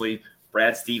 obviously.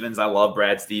 Brad Stevens, I love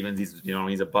Brad Stevens.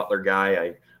 He's a Butler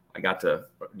guy. I got to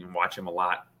watch him a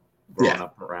lot growing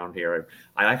up around here.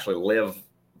 I actually live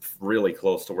really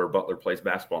close to where Butler plays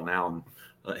basketball now.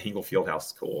 And Hinkle Fieldhouse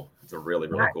is cool. It's a really,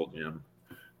 really cool gym.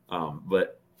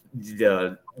 But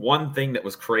the one thing that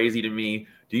was crazy to me,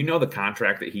 do you know the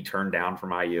contract that he turned down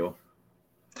from IU?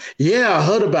 Yeah, I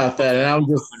heard about that, and I'm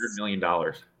just $100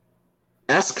 million.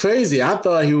 That's crazy. I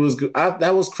thought he was.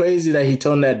 That was crazy that he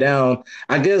toned that down.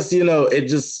 I guess it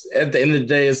just at the end of the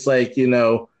day, it's like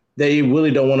they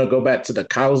really don't want to go back to the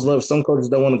college level. Some coaches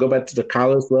don't want to go back to the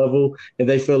college level, and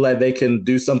they feel like they can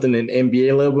do something in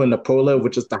NBA level and the pro level,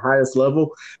 which is the highest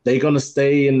level. They're gonna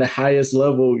stay in the highest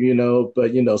level,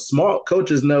 But smart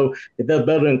coaches know if they're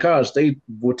better in college, they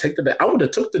will take the. I would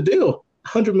have took the deal.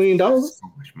 $100 million.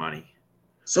 So much money.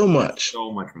 So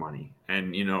much money.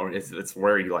 And it's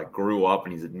where he like grew up,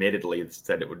 and he's admittedly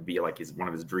said it would be like one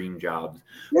of his dream jobs.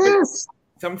 Yes.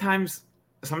 But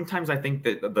sometimes I think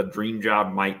that the dream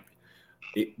job might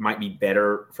be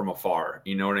better from afar.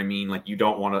 You know what I mean? Like you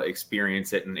don't want to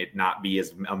experience it and it not be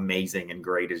as amazing and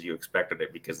great as you expected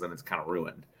it, because then it's kind of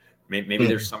ruined. Maybe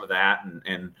there's some of that,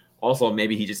 and also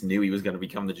maybe he just knew he was going to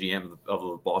become the GM of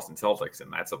the Boston Celtics,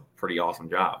 and that's a pretty awesome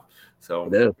job. So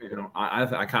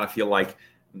I kind of feel like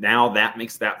now that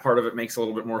makes that part of it makes a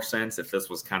little bit more sense if this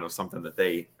was kind of something that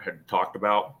they had talked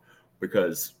about,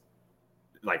 because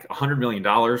like $100 million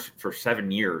for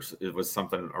 7 years, it was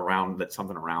something around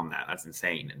that. That's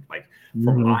insane. And like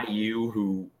from IU,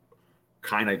 who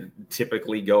kind of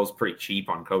typically goes pretty cheap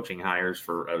on coaching hires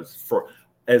for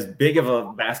as big of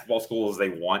a basketball school as they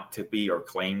want to be or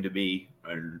claim to be,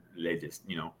 and they just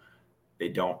they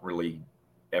don't really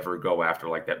ever go after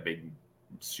like that big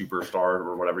superstar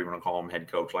or whatever you want to call him,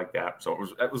 head coach like that. So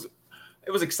it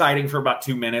was exciting for about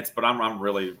 2 minutes, but I'm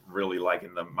really, really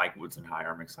liking the Mike Woodson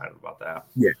hire. I'm excited about that.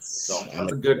 Yes. So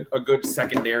that's a good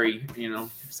secondary,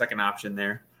 second option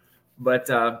there. But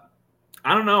I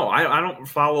don't know. I don't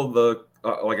follow the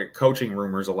like a coaching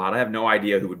rumors a lot. I have no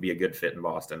idea who would be a good fit in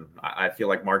Boston. I feel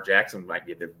like Mark Jackson might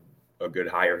be a good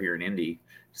hire here in Indy,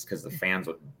 just because the fans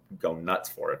would go nuts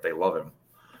for it. They love him.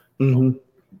 So,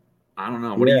 I don't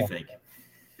know. What do you think?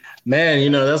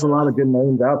 Man, there's a lot of good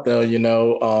names out there.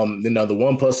 The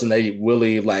one person they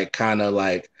really kind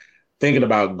of thinking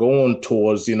about going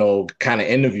towards, kind of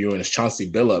interviewing is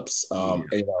Chauncey Billups.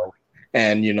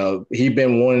 And he's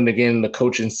been wanting to get in the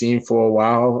coaching scene for a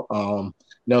while.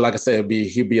 Like I said,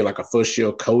 he'd be like a first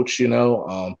year coach.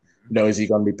 Is he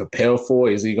going to be prepared for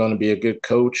it? Is he going to be a good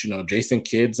coach? Jason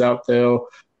Kidd's out there.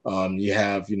 You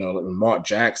have, Mark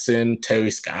Jackson,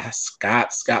 Terry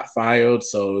Scott fired.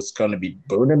 So it's going to be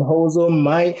Budenholzer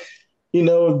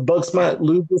Bucks might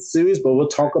lose this series, but we'll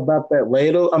talk about that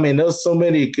later. I mean, there's so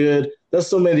many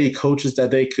coaches that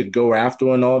they could go after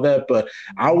and all that, but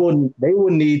they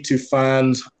would need to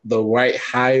find the right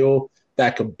hire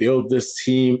that could build this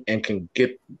team and can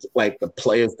get the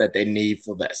players that they need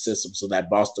for that system so that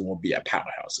Boston will be a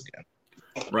powerhouse again.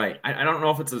 Right. I don't know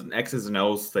if it's an X's and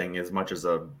O's thing as much as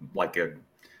a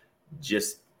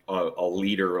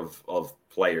leader of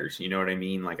players. You know what I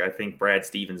mean? Like, I think Brad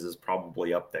Stevens is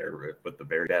probably up there with the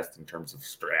very best in terms of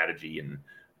strategy and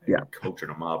coaching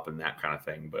them up and that kind of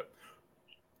thing. But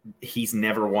he's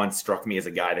never once struck me as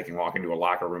a guy that can walk into a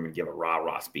locker room and give a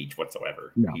rah-rah speech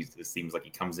whatsoever. No. He just seems like he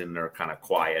comes in there kind of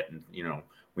quiet and,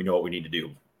 we know what we need to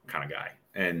do kind of guy.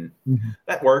 And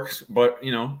that works. But,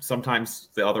 sometimes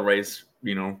the other ways,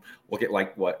 look at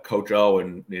like what Coach O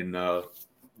in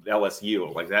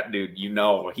LSU, like that dude,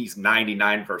 he's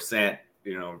 99%,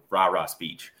 rah-rah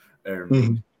speech. And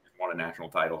he won a national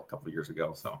title a couple of years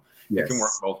ago. So it can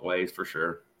work both ways for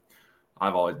sure.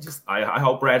 I've always I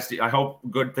hope I hope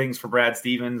good things for Brad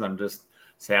Stevens. I'm just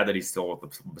sad that he's still with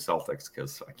the Celtics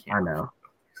because I can't. I know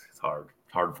it's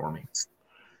hard for me.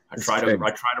 I try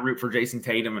to root for Jason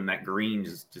Tatum, and that green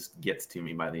just gets to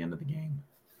me by the end of the game.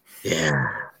 Yeah,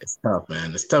 it's tough,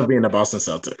 man. It's tough being a Boston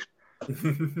Celtic.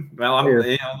 Well,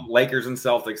 I'm Lakers and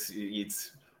Celtics.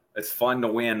 It's fun to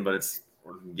win, but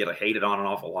you get hated on an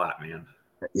awful lot, man.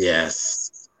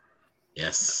 Yes.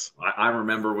 I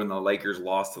remember when the Lakers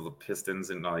lost to the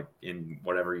Pistons in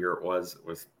whatever year it was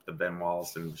with the Ben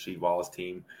Wallace and Rasheed Wallace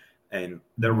team. And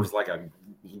there was like a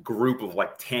group of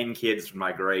like 10 kids from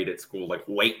my grade at school, like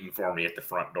waiting for me at the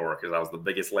front door because I was the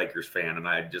biggest Lakers fan. And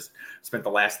I had just spent the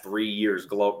last 3 years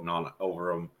gloating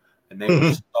over them. And they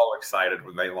were so excited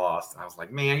when they lost. I was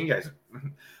like, man, you guys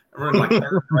were in like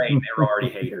third grade. They were already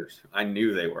haters. I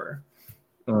knew they were.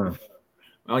 Well,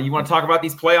 you want to talk about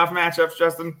these playoff matchups,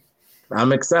 Justin?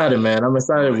 I'm excited, man. I'm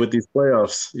excited with these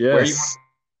playoffs. Yes.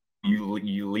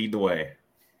 You lead the way.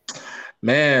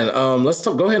 Man, let's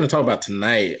go ahead and talk about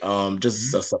tonight.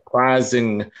 Just a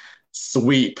surprising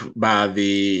sweep by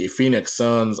the Phoenix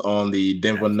Suns on the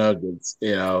Denver Nuggets.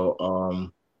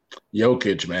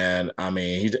 Jokic, man. I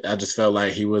mean, I just felt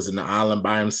like he was in the island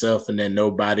by himself, and then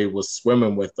nobody was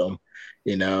swimming with him.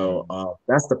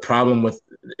 That's the problem with.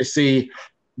 See,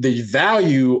 the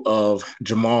value of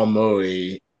Jamal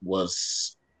Murray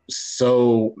was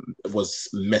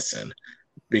missing.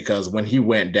 Because when he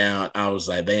went down, I was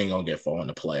like, they ain't gonna get far in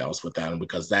the playoffs without him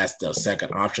because that's the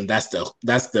second option. That's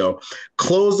the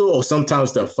closer or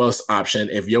sometimes the first option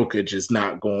if Jokic is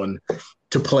not going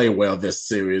to play well this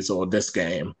series or this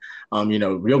game.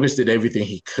 Jokic did everything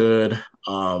he could.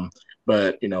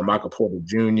 But Michael Porter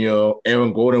Jr.,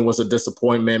 Aaron Gordon was a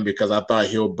disappointment because I thought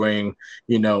he'll bring,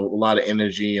 a lot of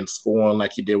energy and scoring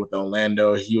like he did with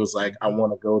Orlando. He was like, I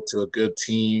want to go to a good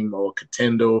team or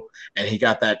contender, and he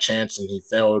got that chance and he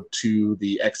fell to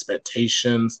the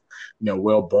expectations.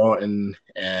 Will Barton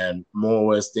and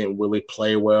Morris didn't really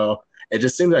play well. It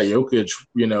just seemed like Jokic,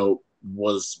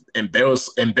 was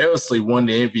embarrassingly won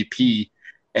the MVP.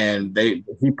 And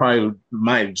he probably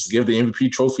might just give the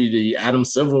MVP trophy to Adam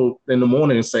Silver in the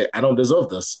morning and say, I don't deserve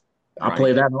this. I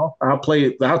play that off.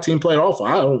 Our team played awful.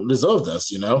 I don't deserve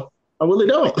this, I really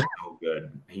don't. So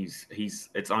good.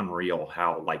 It's unreal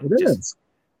how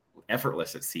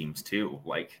effortless it seems too.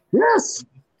 Like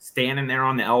standing there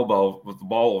on the elbow with the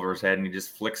ball over his head and he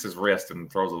just flicks his wrist and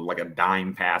throws like a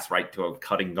dime pass right to a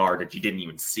cutting guard that you didn't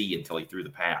even see until he threw the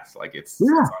pass. Like it's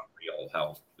unreal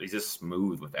how he's just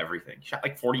smooth with everything. Shot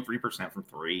like 43% from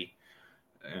three.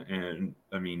 And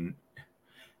I mean,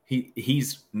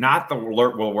 he's not the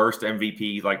worst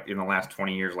MVP like in the last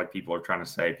 20 years, like people are trying to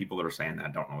say. People that are saying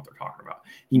that don't know what they're talking about.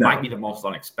 He might be the most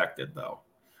unexpected though.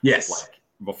 Yes. Like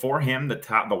before him, the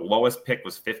lowest pick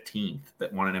was 15th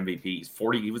that won an MVP.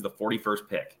 He was the 41st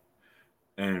pick.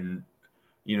 And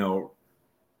the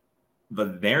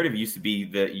narrative used to be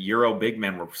that Euro big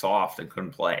men were soft and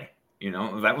couldn't play.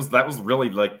 That was really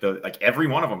like every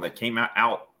one of them that came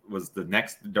out was the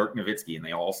next Dirk Nowitzki, and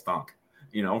they all stunk,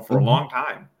 for a long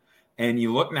time. And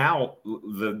you look now,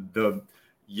 the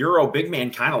Euro big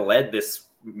man kind of led this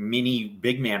mini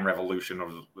big man revolution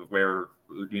of where,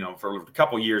 for a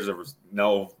couple of years there was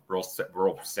no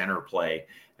real center play,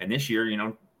 and this year,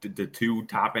 the two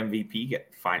top MVP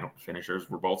final finishers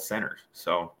were both centers.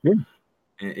 So it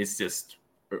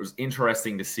was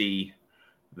interesting to see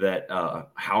that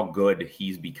how good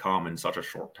he's become in such a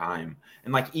short time.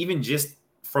 And like even just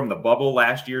from the bubble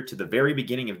last year to the very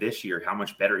beginning of this year, how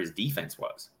much better his defense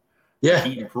was. Yeah.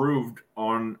 He improved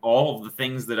on all of the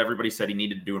things that everybody said he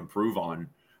needed to improve on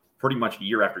pretty much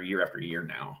year after year after year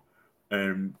now.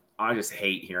 And I just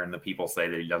hate hearing the people say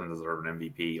that he doesn't deserve an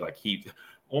MVP. Like he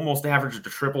almost averaged a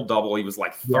triple-double. He was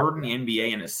like third in the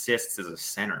NBA in assists as a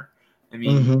center. I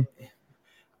mean,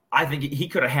 I think he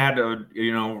could have had a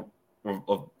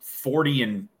 40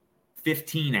 and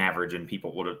 15 average, and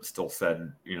people would have still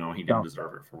said, he didn't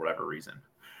deserve it for whatever reason.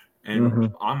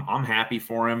 And I'm happy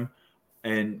for him.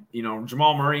 And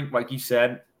Jamal Murray, like you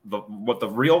said, what the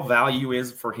real value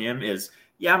is for him is,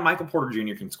 Michael Porter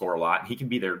Jr. can score a lot. He can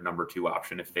be their number 2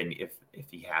 option if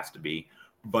he has to be.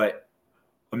 But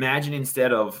imagine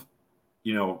instead of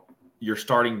your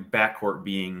starting backcourt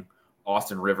being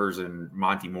Austin Rivers and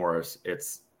Monty Morris.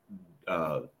 It's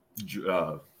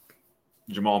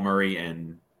Jamal Murray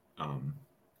and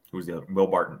who's the other? Will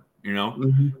Barton.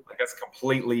 Like that's a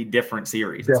completely different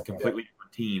series. It's a completely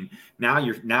different team.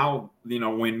 Now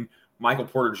when Michael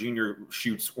Porter Jr.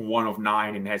 shoots 1 of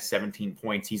 9 and has 17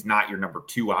 points, he's not your number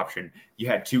 2 option. You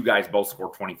had 2 guys both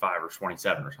score 25 or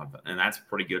 27 or something, and that's a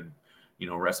pretty good,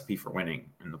 recipe for winning,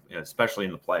 especially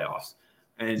in the playoffs.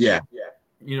 And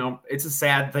it's a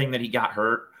sad thing that he got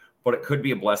hurt, but it could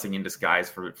be a blessing in disguise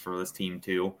for this team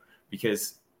too,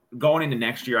 because going into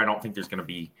next year, I don't think there's going to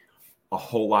be a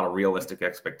whole lot of realistic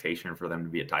expectation for them to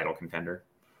be a title contender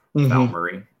without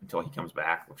Murray until he comes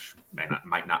back, which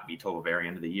might not be till the very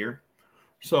end of the year.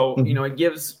 So, it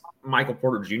gives Michael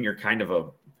Porter Jr. kind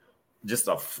of just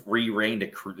a free reign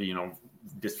to,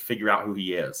 just figure out who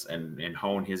he is and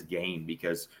hone his game,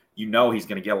 because he's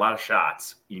going to get a lot of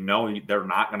shots. They're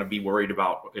not going to be worried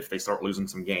about if they start losing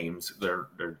some games.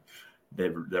 They're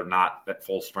not at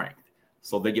full strength.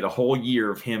 So they get a whole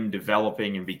year of him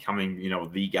developing and becoming,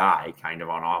 the guy kind of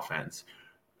on offense.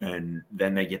 And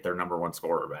then they get their number 1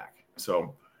 scorer back.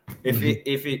 So if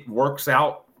it works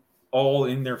out all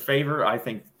in their favor, I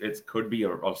think it could be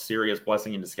a serious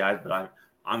blessing in disguise. But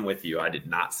I'm with you. I did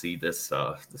not see this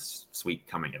sweep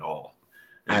coming at all.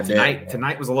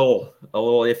 Tonight was a little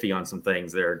iffy on some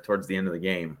things there towards the end of the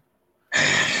game.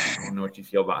 I don't know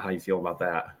how you feel about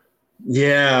that.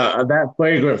 Yeah, that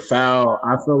flagrant foul,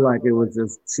 I feel like it was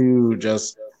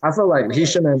I feel like he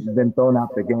shouldn't have been thrown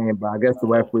out the game, but I guess the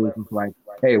referee was like,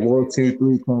 hey, World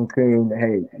 2-3 Cancun,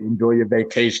 hey, enjoy your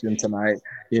vacation tonight,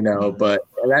 but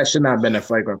that should not have been a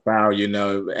flagrant foul,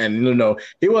 and,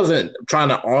 he wasn't trying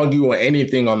to argue or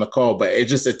anything on the call, but it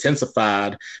just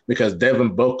intensified because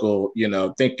Devin Booker,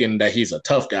 thinking that he's a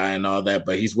tough guy and all that,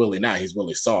 but he's really not. He's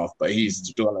really soft, but he's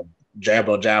doing a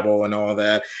jabbo and all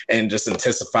that, and just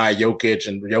intensify Jokic,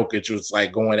 and Jokic was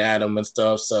like going at him and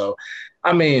stuff. So,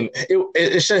 I mean,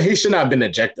 he should not have been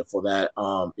ejected for that.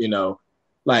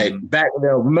 Back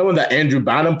there, remember the Andrew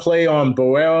Bynum play on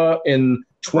Barrera in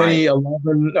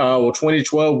 2011 or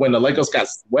 2012 when the Lakers got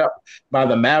swept by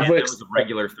the Mavericks? It was a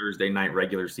regular Thursday night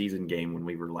regular season game when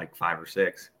we were like 5 or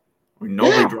 6.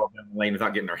 Nobody drove down the lane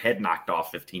without getting their head knocked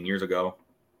off 15 years ago.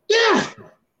 Yeah.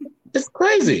 It's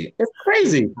crazy.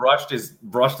 Brushed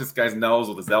this guy's nose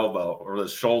with his elbow or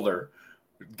his shoulder.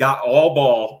 Got all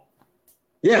ball.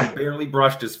 Yeah. Barely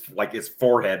brushed his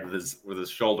forehead with his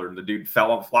shoulder, and the dude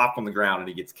flopped on the ground, and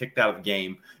he gets kicked out of the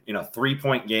game in a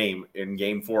 3-point game in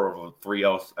Game 4 of a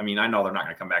 3-0. I mean, I know they're not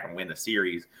going to come back and win the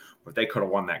series, but they could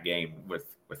have won that game with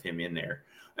him in there.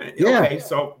 Yeah. Okay,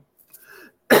 so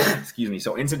excuse me.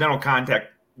 So incidental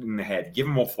contact in the head, give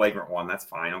him a flagrant one. That's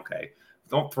fine. Okay.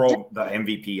 Don't throw the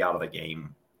MVP out of the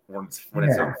game when it's one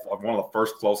of the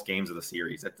first close games of the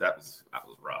series. That was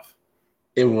rough.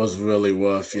 It was really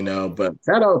rough, but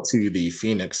shout out to the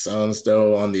Phoenix Suns,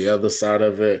 though, on the other side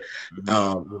of it.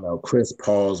 Chris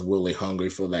Paul's really hungry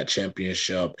for that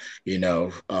championship.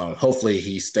 Hopefully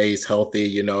he stays healthy.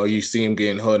 You see him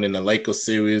getting hurt in the Lakers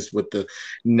series with the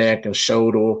neck and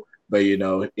shoulder. But,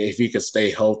 if he could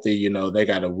stay healthy, they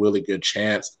got a really good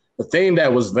chance. The thing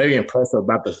that was very impressive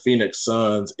about the Phoenix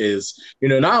Suns is,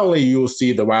 not only you'll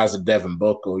see the rise of Devin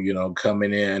Booker,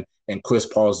 coming in, and Chris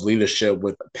Paul's leadership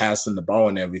with passing the ball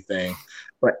and everything,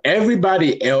 but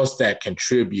everybody else that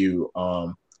contribute,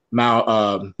 not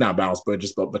Miles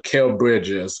Bridges, but Mikal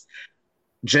Bridges,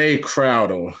 Jay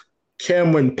Crowder,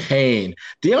 Cameron Payne,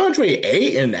 DeAndre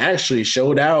Ayton actually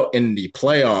showed out in the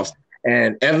playoffs.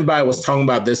 And everybody was talking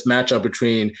about this matchup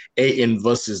between Ayton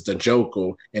versus the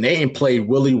Joker. And Ayton played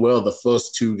really well the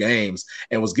first 2 games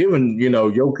and was giving,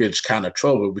 Jokic kind of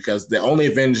trouble, because the only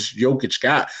advantage Jokic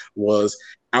got was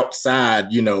outside,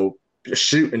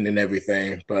 shooting and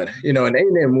everything. But, and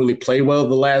Ayton didn't really play well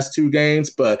the last 2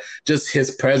 games, but just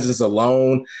his presence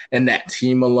alone and that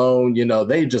team alone,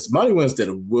 Monty Williams did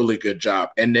a really good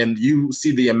job. And then you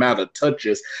see the amount of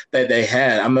touches that they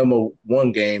had. I remember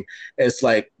one game, it's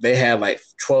like they had like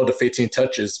 12 to 15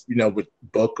 touches, with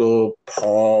Booker,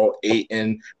 Paul,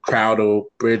 Ayton, Crowder,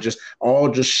 Bridges, all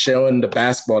just sharing the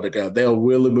basketball together. They're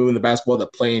really moving the basketball. They're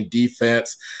playing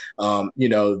defense. They're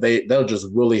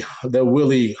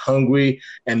really hungry,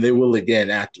 and they will get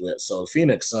after it. So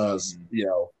Phoenix Suns,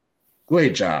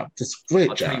 great job. Just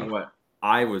great job. I'll tell you what,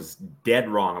 I was dead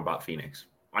wrong about Phoenix.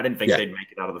 I didn't think they'd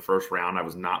make it out of the first round. I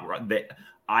was not right.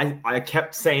 I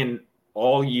kept saying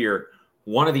all year,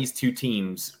 one of these 2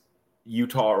 teams,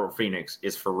 Utah or Phoenix,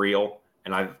 is for real.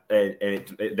 And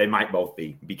they might both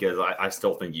be, because I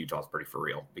still think Utah's pretty for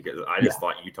real, because I just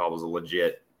thought Utah was a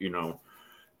legit,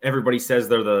 everybody says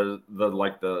they're the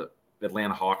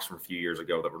Atlanta Hawks from a few years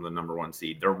ago that were the number 1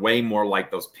 seed. They're way more like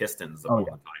those Pistons that won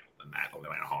the title than that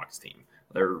Atlanta Hawks team.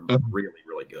 They're really,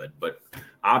 really good. But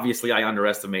obviously I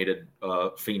underestimated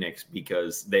Phoenix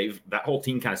because that whole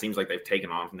team kind of seems like they've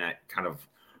taken on from that kind of,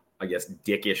 I guess,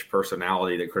 dickish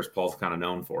personality that Chris Paul's kind of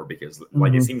known for, because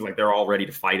like it seems like they're all ready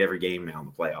to fight every game now in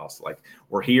the playoffs. Like,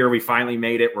 we're here, we finally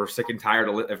made it. We're sick and tired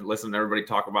of listening to everybody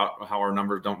talk about how our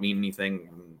numbers don't mean anything.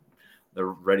 They're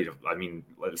ready to. I mean,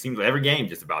 it seems like every game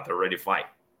just about they're ready to fight.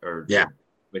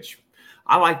 Which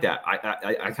I like that.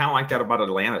 I kind of like that about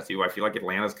Atlanta too. I feel like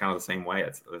Atlanta's kind of the same way.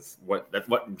 That's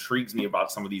what intrigues me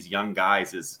about some of these young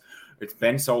guys is it's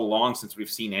been so long since we've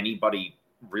seen anybody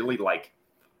really like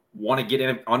want to get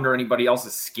in under anybody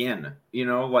else's skin. You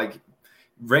know, like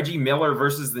Reggie Miller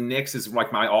versus the Knicks is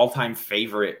like my all-time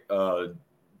favorite 30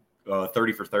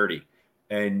 for 30.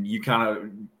 And you kind of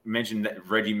mentioned that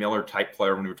Reggie Miller type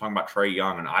player when we were talking about Trae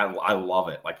Young, and I love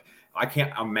it. Like, I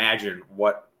can't imagine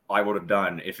what I would have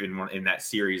done if in that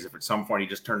series, if at some point he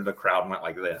just turned to the crowd and went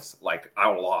like this. Like, I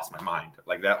would have lost my mind.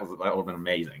 Like, that would have been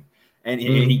amazing. And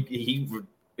he'd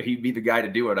be the guy to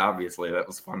do it. Obviously, that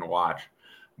was fun to watch.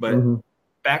 But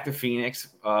back to Phoenix,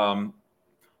 they're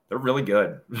really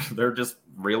good. They're just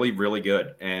really, really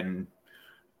good. And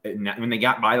when they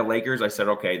got by the Lakers, I said,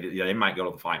 okay, they might go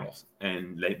to the finals,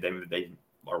 and they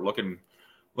are looking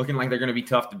like they're going to be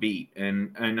tough to beat.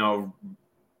 And I know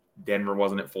Denver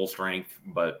wasn't at full strength,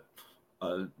 but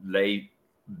they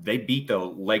beat the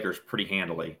Lakers pretty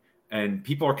handily. And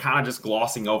people are kind of just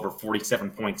glossing over 47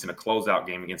 points in a closeout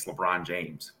game against LeBron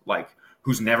James, like,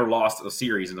 who's never lost a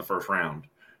series in the first round.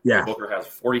 Yeah, Booker has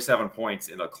 47 points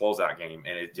in a closeout game,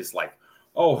 and it's just like,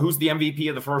 oh, who's the MVP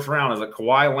of the first round? Is it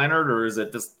Kawhi Leonard, or is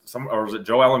it or is it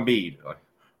Joel Embiid? Like,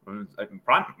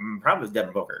 probably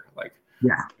Devin Booker. Like,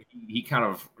 yeah, he kind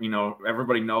of,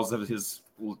 everybody knows of his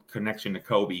connection to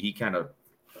Kobe. He kind of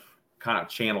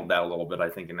channeled that a little bit, I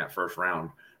think, in that first round.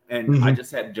 And I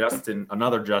just had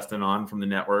another Justin on from the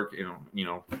network.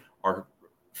 Our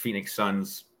Phoenix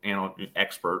Suns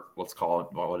expert. Let's call it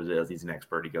what it is. He's an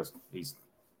expert. He's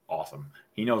awesome.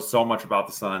 He knows so much about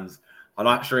the Suns. I'm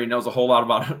not sure he knows a whole lot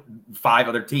about 5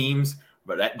 other teams,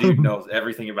 but that dude knows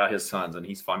everything about his Suns, and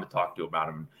he's fun to talk to about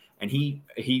him. And he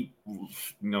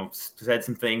said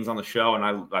some things on the show, and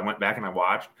I went back and I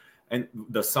watched. And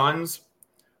the Suns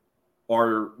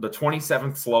are the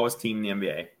 27th slowest team in the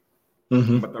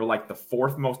NBA, but they're like the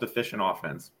 4th most efficient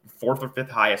offense, 4th or 5th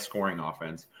highest scoring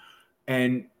offense.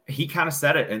 And he kind of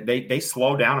said it, and they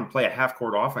slow down and play a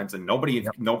half-court offense, and nobody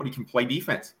can play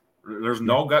defense. There's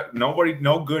no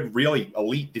good, really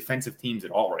elite defensive teams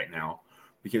at all right now,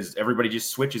 because everybody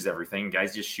just switches everything.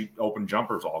 Guys just shoot open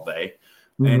jumpers all day,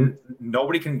 and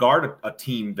nobody can guard a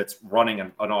team that's running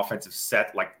an offensive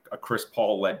set like a Chris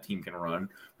Paul-led team can run,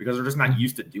 because they're just not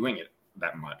used to doing it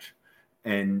that much.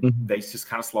 And they just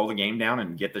kind of slow the game down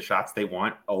and get the shots they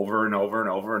want over and over and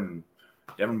over. And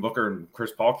Devin Booker and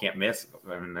Chris Paul can't miss.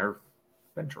 I mean, they've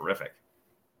been terrific.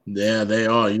 Yeah, they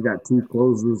are. You got 2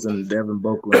 closers and Devin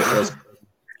Booker.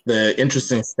 The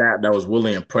interesting stat that was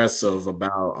really impressive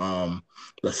about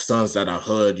the Suns that I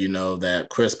heard, that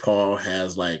Chris Paul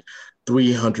has like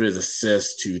 300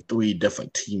 assists to 3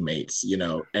 different teammates,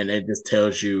 and it just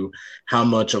tells you how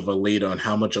much of a leader and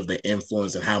how much of the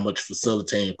influence and how much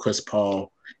facilitating Chris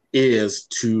Paul is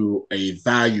to a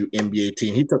value NBA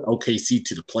team. He took OKC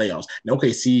to the playoffs. And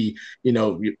OKC,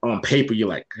 on paper, you're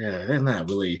like, they're not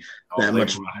really that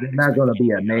much. They're not going to be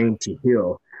a name to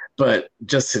heal. But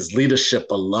just his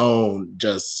leadership alone,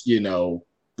 just,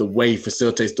 the way he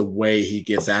facilitates, the way he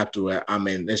gets after it. I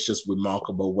mean, it's just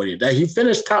remarkable what he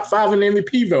finished top 5 in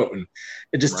MVP voting.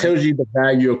 It just tells you the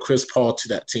value of Chris Paul to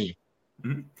that team.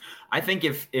 I think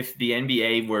if the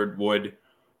NBA would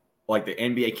like the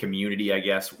NBA community, I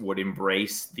guess, would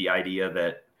embrace the idea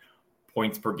that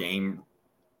points per game,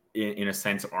 in a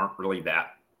sense, aren't really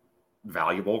that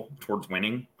valuable towards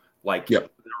winning. Like, there's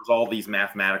all these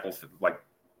mathematical, like,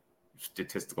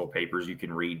 statistical papers you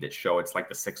can read that show it's like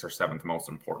the 6th or 7th most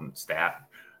important stat,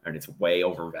 and it's way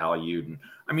overvalued. And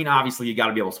I mean, obviously, you got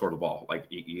to be able to score the ball. Like,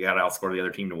 you got to outscore the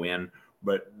other team to win.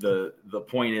 But the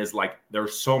point is, like,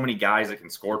 there's so many guys that can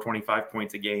score 25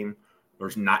 points a game.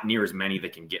 There's not near as many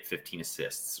that can get 15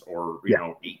 assists or,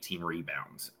 18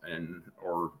 rebounds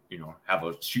or have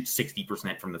a shoot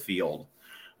 60% from the field.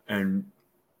 And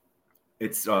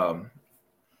it's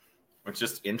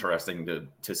just interesting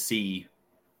to see,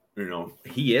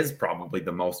 he is probably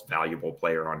the most valuable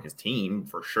player on his team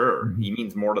for sure. He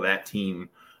means more to that team,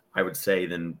 I would say,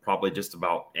 than probably just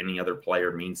about any other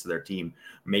player means to their team.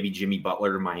 Maybe Jimmy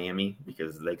Butler to Miami,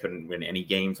 because they couldn't win any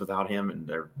games without him, and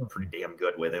they're pretty damn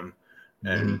good with him.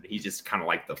 And he's just kind of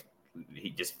like he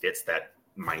just fits that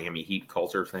Miami Heat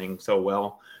culture thing so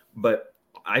well. But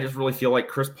I just really feel like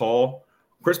Chris Paul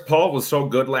was so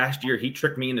good last year. He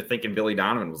tricked me into thinking Billy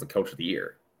Donovan was the coach of the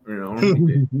year. You know,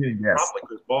 yes. Probably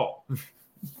Chris Paul.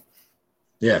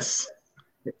 Yes.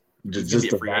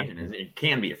 Just a free agent. It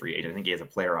can be a free agent. I think he has a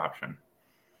player option.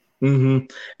 Mm-hmm.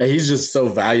 And he's just so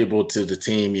valuable to the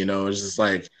team. You know, it's just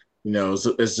like, you know,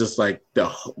 it's just like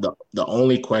the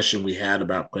only question we had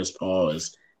about Chris Paul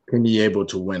is, can he able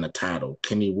to win a title?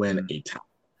 Can he win a title?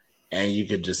 And you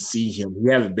could just see him. He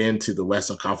hasn't been to the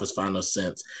Western Conference Finals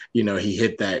since, you know, he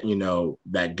hit that, you know,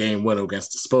 that game winner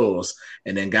against the Spurs,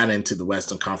 and then got into the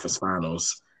Western Conference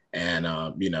Finals. And,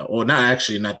 you know, or not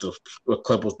the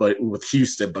Clippers, but with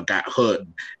Houston, but got hurt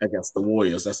against the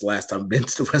Warriors. That's the last time I've been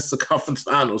to the Western Conference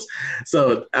Finals.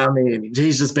 So, I mean,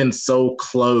 he's just been so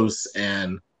close.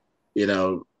 And, you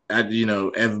know,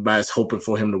 everybody's hoping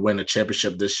for him to win a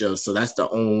championship this year. So that's the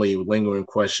only lingering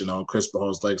question on Chris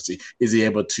Paul's legacy. Is he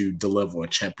able to deliver a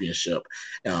championship?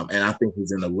 And I think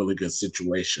he's in a really good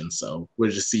situation. So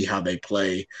we'll just see how they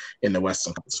play in the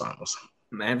Western Conference Finals.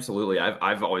 Absolutely.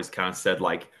 I've always kind of said,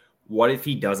 like, what if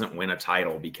he doesn't win a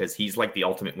title? Because he's like the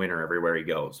ultimate winner everywhere he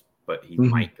goes, but he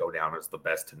might go down as the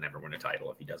best to never win a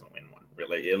title if he doesn't win one.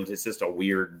 Really, it's just a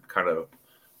weird kind of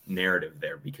narrative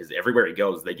there, because everywhere he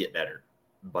goes, they get better,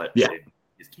 but they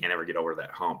just can't ever get over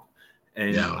that hump.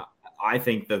 And I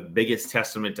think the biggest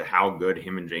testament to how good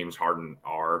him and James Harden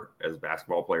are as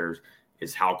basketball players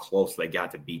is how close they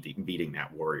got to beating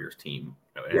that Warriors team.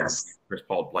 Yes. If Chris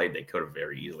Paul played, they could have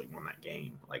very easily won that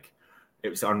game. Like, it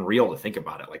was unreal to think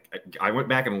about it. Like, I went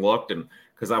back and looked, and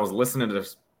because I was listening to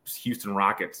Houston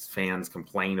Rockets fans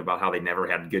complain about how they never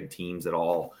had good teams at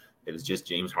all. It was just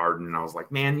James Harden. And I was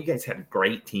like, man, you guys had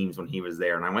great teams when he was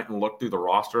there. And I went and looked through the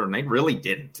roster, and they really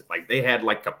didn't. Like, they had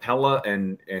like Capella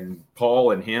and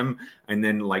Paul and him, and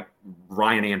then like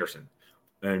Ryan Anderson.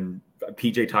 And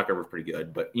PJ Tucker was pretty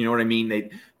good. But you know what I mean?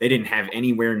 They didn't have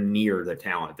anywhere near the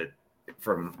talent that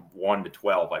from 1 to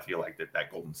 12, I feel like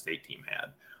that Golden State team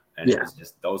had. And it was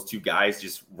just, those two guys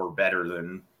just were better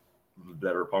than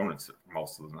better opponents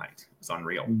most of the night. It's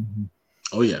unreal. Mm-hmm.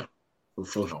 Oh, yeah.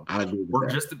 We're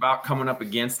just about coming up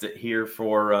against it here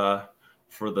for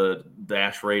the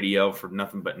Dash Radio for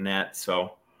Nothing But Net.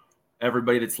 So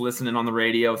everybody that's listening on the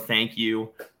radio, thank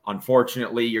you.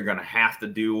 Unfortunately, you're going to have to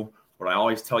do what I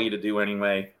always tell you to do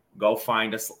anyway. Go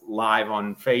find us live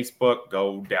on Facebook.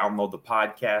 Go download the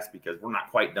podcast, because we're not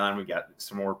quite done. We got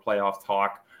some more playoff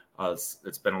talk.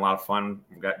 It's been a lot of fun.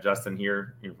 We've got Justin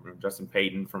here, Justin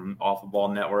Payton from Off the Ball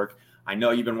Network. I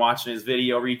know you've been watching his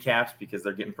video recaps because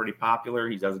they're getting pretty popular.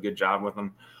 He does a good job with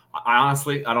them. I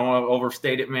honestly don't want to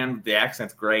overstate it, man. The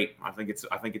accent's great. I think it's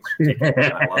I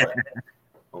love it.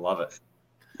 I love it.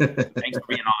 Thanks for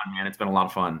being on, man. It's been a lot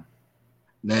of fun.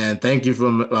 Man, thank you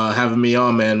for having me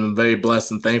on, man. I'm very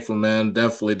blessed and thankful, man.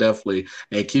 Definitely.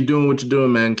 Hey, keep doing what you're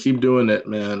doing, man. Keep doing it,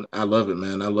 man. I love it,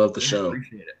 man. I love the show.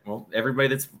 Appreciate it. Well, everybody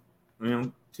that's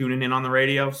tuning in on the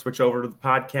radio, switch over to the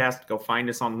podcast. Go find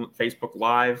us on Facebook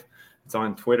Live. It's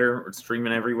on Twitter. It's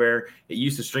streaming everywhere. It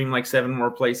used to stream like 7 more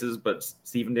places, but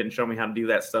Steven didn't show me how to do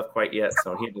that stuff quite yet,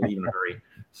 so he had to leave in a hurry.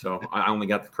 So I only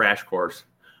got the crash course.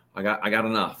 I got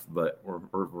enough, but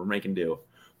we're making do.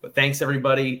 But thanks,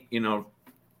 everybody.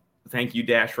 Thank you,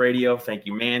 Dash Radio. Thank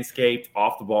you, Manscaped,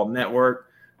 Off the Ball Network,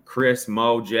 Chris,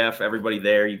 Mo, Jeff, everybody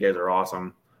there. You guys are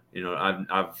awesome.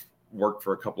 I've worked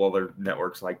for a couple other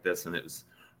networks like this, and it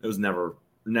was never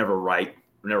right.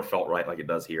 Never felt right like it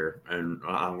does here. And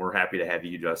we're happy to have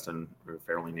you, Justin. We're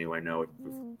fairly new. I know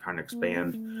we're trying to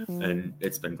expand, and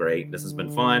it's been great. This has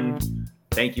been fun.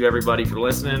 Thank you, everybody, for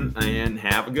listening, and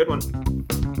have a good one.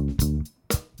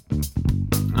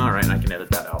 All right, I can edit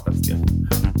that out. That's good.